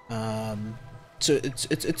 So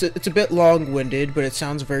it's a bit long-winded, but it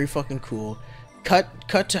sounds very fucking cool.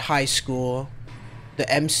 Cut to high school. The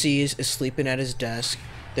MC is sleeping at his desk.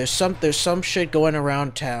 There's some shit going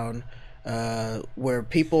around town, where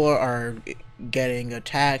people are getting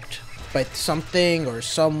attacked by something or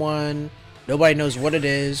someone. Nobody knows what it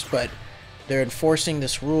is, but they're enforcing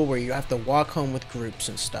this rule where you have to walk home with groups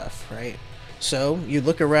and stuff, right? So you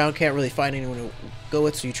look around, can't really find anyone to go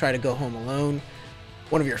with, so you try to go home alone.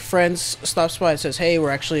 One of your friends stops by and says, "Hey, we're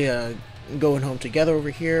actually going home together over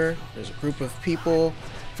here. There's a group of people."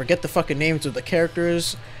 Forget the fucking names of the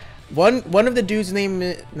characters. One of the dudes' name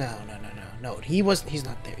is... No. He's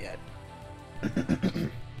not there yet.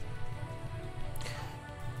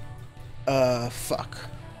 Fuck.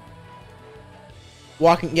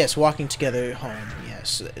 Walking together home.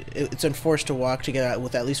 Yes, it's enforced to walk together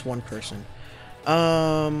with at least one person.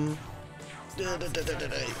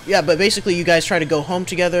 Yeah, but basically you guys try to go home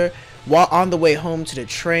together. While on the way home to the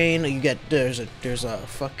train, there's a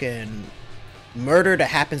fucking murder that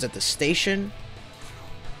happens at the station,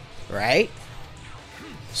 right?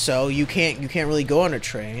 So you can't really go on a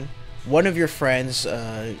train. One of your friends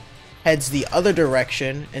heads the other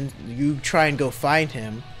direction, and you try and go find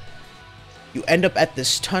him. You end up at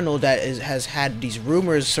this tunnel that has had these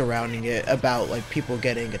rumors surrounding it about like people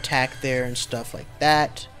getting attacked there and stuff like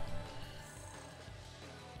that.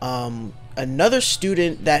 Another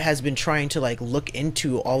student that has been trying to like look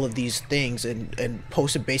into all of these things and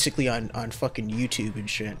post it basically on fucking YouTube and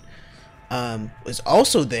shit, is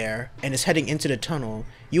also there and is heading into the tunnel.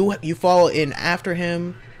 You follow in after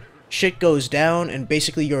him. Shit goes down, and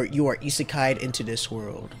basically you are isekai'd into this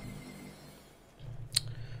world.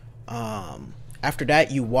 After that,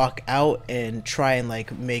 you walk out and try and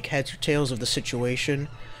like make heads or tails of the situation.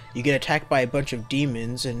 You get attacked by a bunch of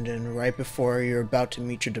demons, and then right before you're about to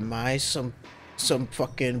meet your demise, some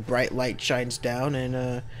fucking bright light shines down,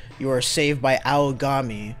 and you are saved by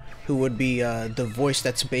Aogami, who would be the voice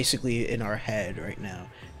that's basically in our head right now.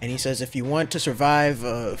 And he says, "If you want to survive,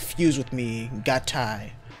 fuse with me,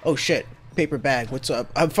 gatai." Oh shit, paper bag, what's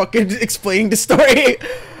up? I'm fucking explaining the story.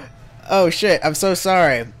 Oh shit, I'm so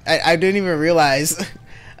sorry. I didn't even realize.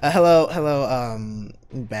 Hello,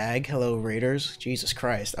 bag. Hello, Raiders. Jesus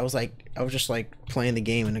Christ. I was just like playing the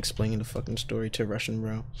game and explaining the fucking story to Russian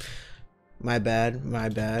bro. My bad.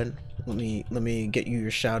 Let me get you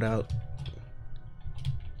your shout out.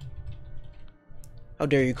 How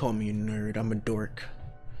dare you call me a nerd? I'm a dork.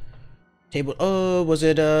 Table. Oh, was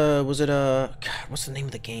it God, what's the name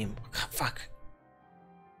of the game? God, fuck.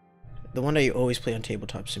 The one that you always play on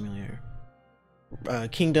Tabletop Simulator.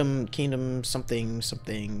 Kingdom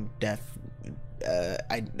something death.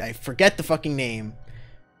 I forget the fucking name.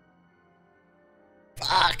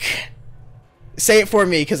 Fuck. Say it for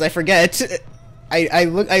me, cause I forget. I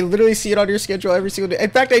literally see it on your schedule every single day. In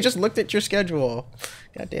fact, I just looked at your schedule.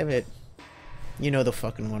 God damn it. You know the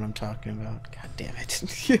fucking one I'm talking about. God damn it.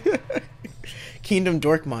 Kingdom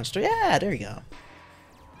Dork Monster. Yeah, there you go.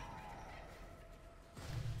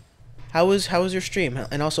 How was your stream?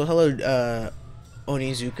 And also hello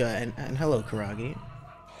Onizuka and hello Karagi.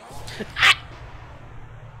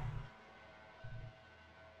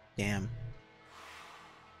 Damn.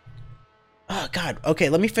 Oh god. Okay,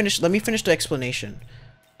 let me finish the explanation.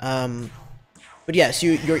 But yes,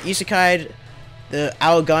 you're isekai'd. The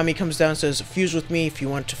Aogami comes down and says, "Fuse with me if you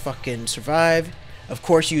want to fucking survive." Of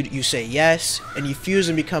course you say yes, and you fuse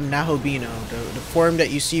and become Nahobino, the form that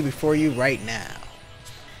you see before you right now.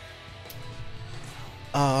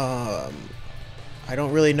 I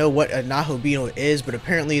don't really know what a Nahobino is, but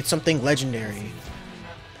apparently it's something legendary.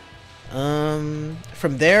 From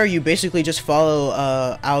there, you basically just follow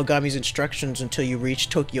Aogami's instructions until you reach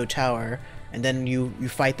Tokyo Tower, and then you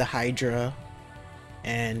fight the Hydra,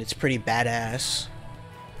 and it's pretty badass.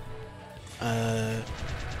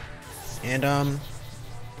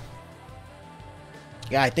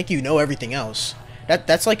 Yeah, I think you know everything else.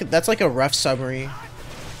 That's like a rough summary.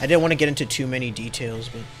 I didn't want to get into too many details,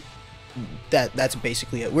 but that's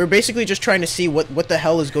basically it. We're basically just trying to see what the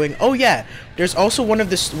hell is going. Oh yeah, there's also one of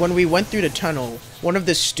this, when we went through the tunnel, one of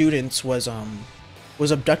the students was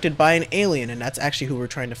abducted by an alien, and that's actually who we're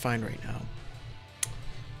trying to find right now.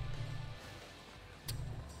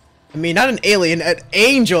 I mean, not an alien, an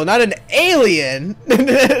angel, not an alien.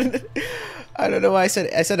 I don't know why I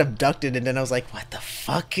said abducted, and then I was like, what the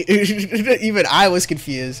fuck? Even I was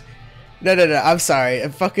confused. No, I'm sorry. A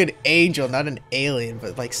fucking angel, not an alien,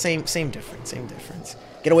 but like same difference.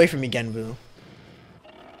 Get away from me, Genbu.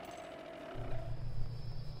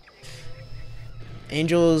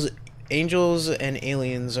 Angels, angels and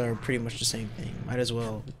aliens are pretty much the same thing. Might as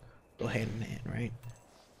well go hand in hand, right?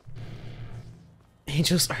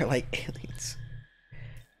 Angels are like aliens.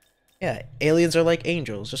 Yeah, aliens are like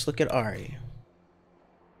angels. Just look at Ari.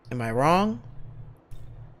 Am I wrong?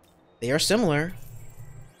 They are similar.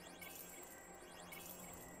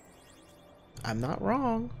 I'm not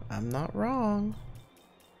wrong. I'm not wrong.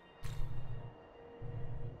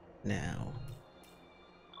 Now.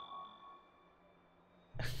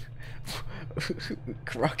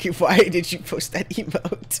 Rocky, why did you post that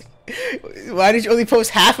emote? Why did you only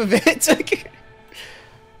post half of it?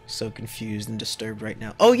 So confused and disturbed right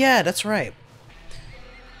now. Oh yeah, that's right.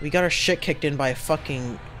 We got our shit kicked in by a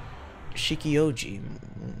fucking Shikioji.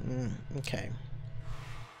 Okay.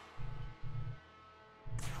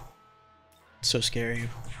 So scary.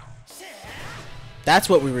 That's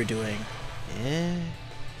what we were doing. Yeah.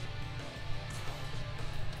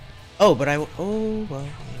 Oh, but oh, well.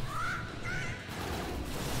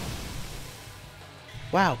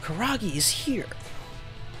 Wow, Karagi is here.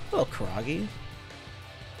 Hello, Karagi.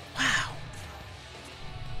 Wow.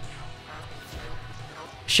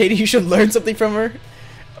 Shady, you should learn something from her.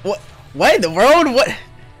 What in the world? What?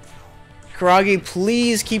 Karagi,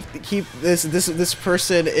 please keep this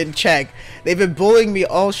person in check. They've been bullying me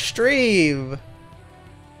all stream.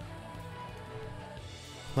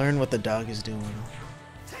 Learn what the dog is doing.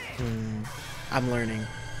 I'm learning.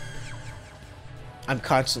 I'm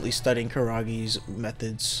constantly studying Karagi's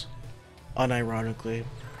methods, unironically.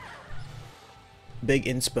 Big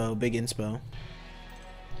inspo, big inspo.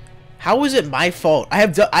 How is it my fault?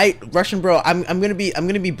 Russian bro, I'm gonna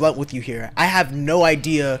be blunt with you here. I have no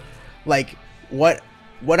idea, like, what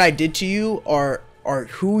I did to you or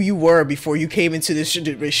who you were before you came into this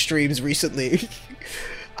streams recently.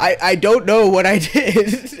 I don't know what I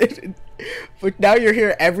did. But now you're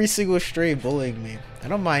here every single stream bullying me. I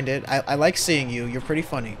don't mind it. I like seeing you. You're pretty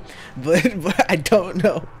funny. But I don't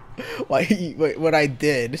know what I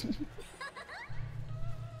did.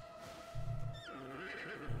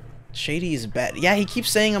 Shady is bad. Yeah, he keeps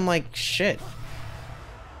saying I'm like shit.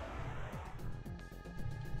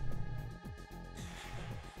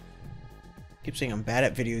 Keeps saying I'm bad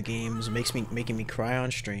at video games, making me cry on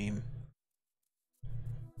stream.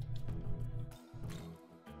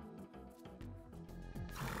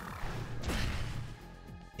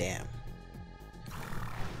 Damn.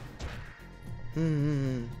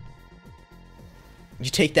 You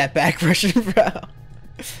take that back, Russian bro.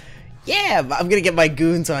 Yeah, I'm gonna get my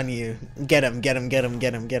goons on you. Get him, get him, get him,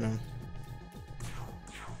 get him, get him.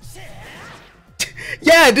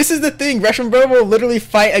 Yeah, this is the thing. Russian bro will literally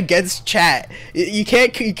fight against chat. You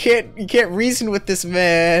can't reason with this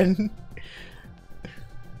man.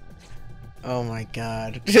 Oh my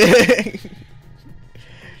god.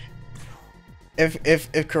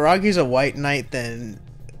 If Karagi's a white knight, then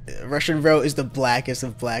Russian bro is the blackest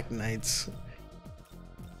of black knights.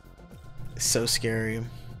 So scary.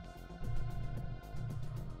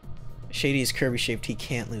 Shady is Kirby shaped, he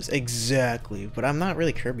can't lose. Exactly, but I'm not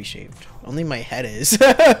really Kirby shaped. Only my head is.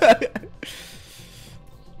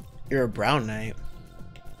 You're a brown knight.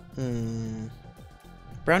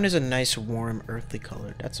 Brown is a nice, warm, earthly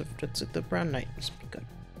color. That's the brown knight must be good.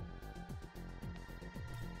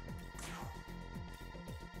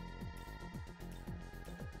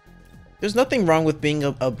 There's nothing wrong with being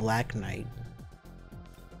a black knight.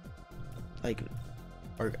 Like,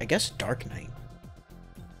 or I guess dark knight.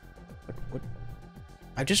 What?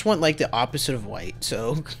 I just want like the opposite of white,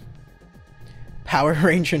 so Power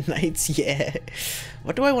Ranger Knights, yeah.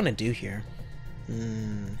 What do I want to do here?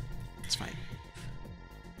 It's fine.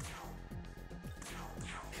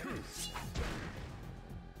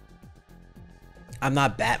 I'm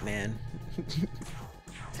not Batman.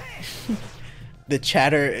 The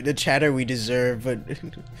chatter we deserve, but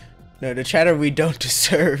no, the chatter we don't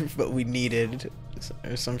deserve, but we needed,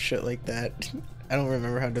 or some shit like that. I don't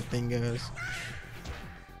remember how the thing goes.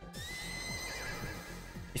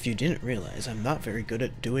 If you didn't realize, I'm not very good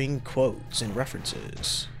at doing quotes and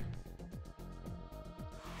references.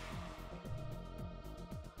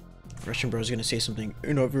 Russian bro's gonna say something.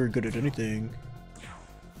 You're not very good at anything.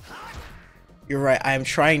 You're right. I am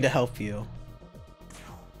trying to help you.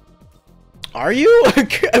 Are you?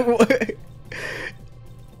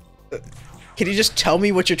 Can you just tell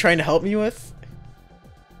me what you're trying to help me with?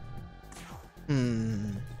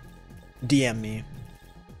 DM me.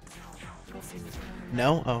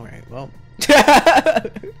 No? Alright, well.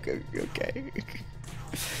 Okay.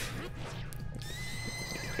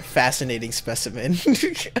 Fascinating specimen.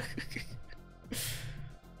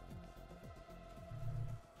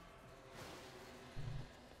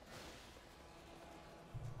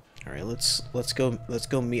 let's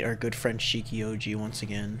go meet our good friend Shikioji once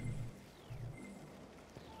again.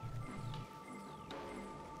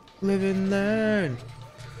 Live and learn.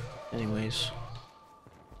 Anyways.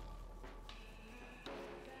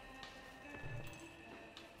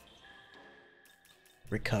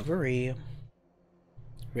 Recovery.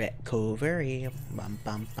 Recovery. Bum,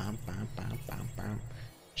 bum, bum, bum, bum, bum, bum.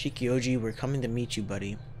 Shikioji, we're coming to meet you,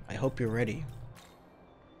 buddy. I hope you're ready.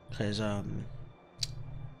 Cause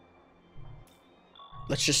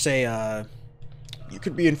let's just say you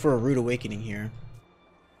could be in for a rude awakening here.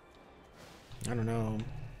 I don't know.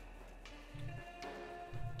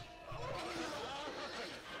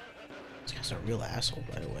 This guy's a real asshole,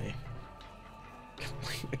 by the way.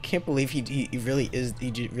 I can't believe he really is.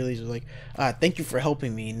 He really is like, thank you for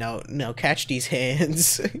helping me. Now catch these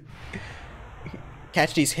hands.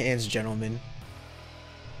 Catch these hands, gentlemen.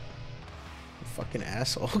 You fucking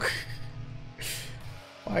asshole.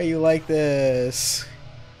 Why are you like this?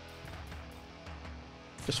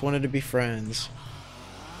 Just wanted to be friends.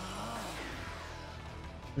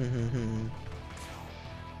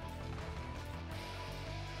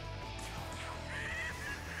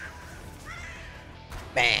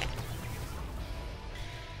 Bam.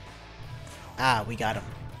 Ah, we got him.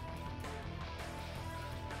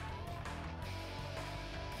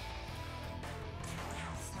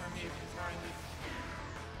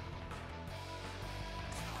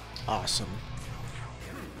 Awesome.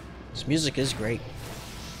 This music is great.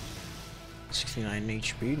 69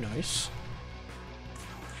 HP, nice.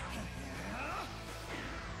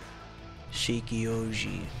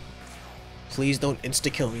 Shikioji. Please don't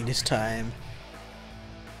insta-kill me this time.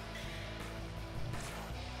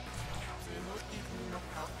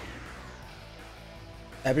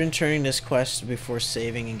 I've been turning this quest before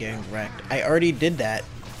saving and getting wrecked. I already did that.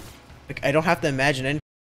 Like, I don't have to imagine anything.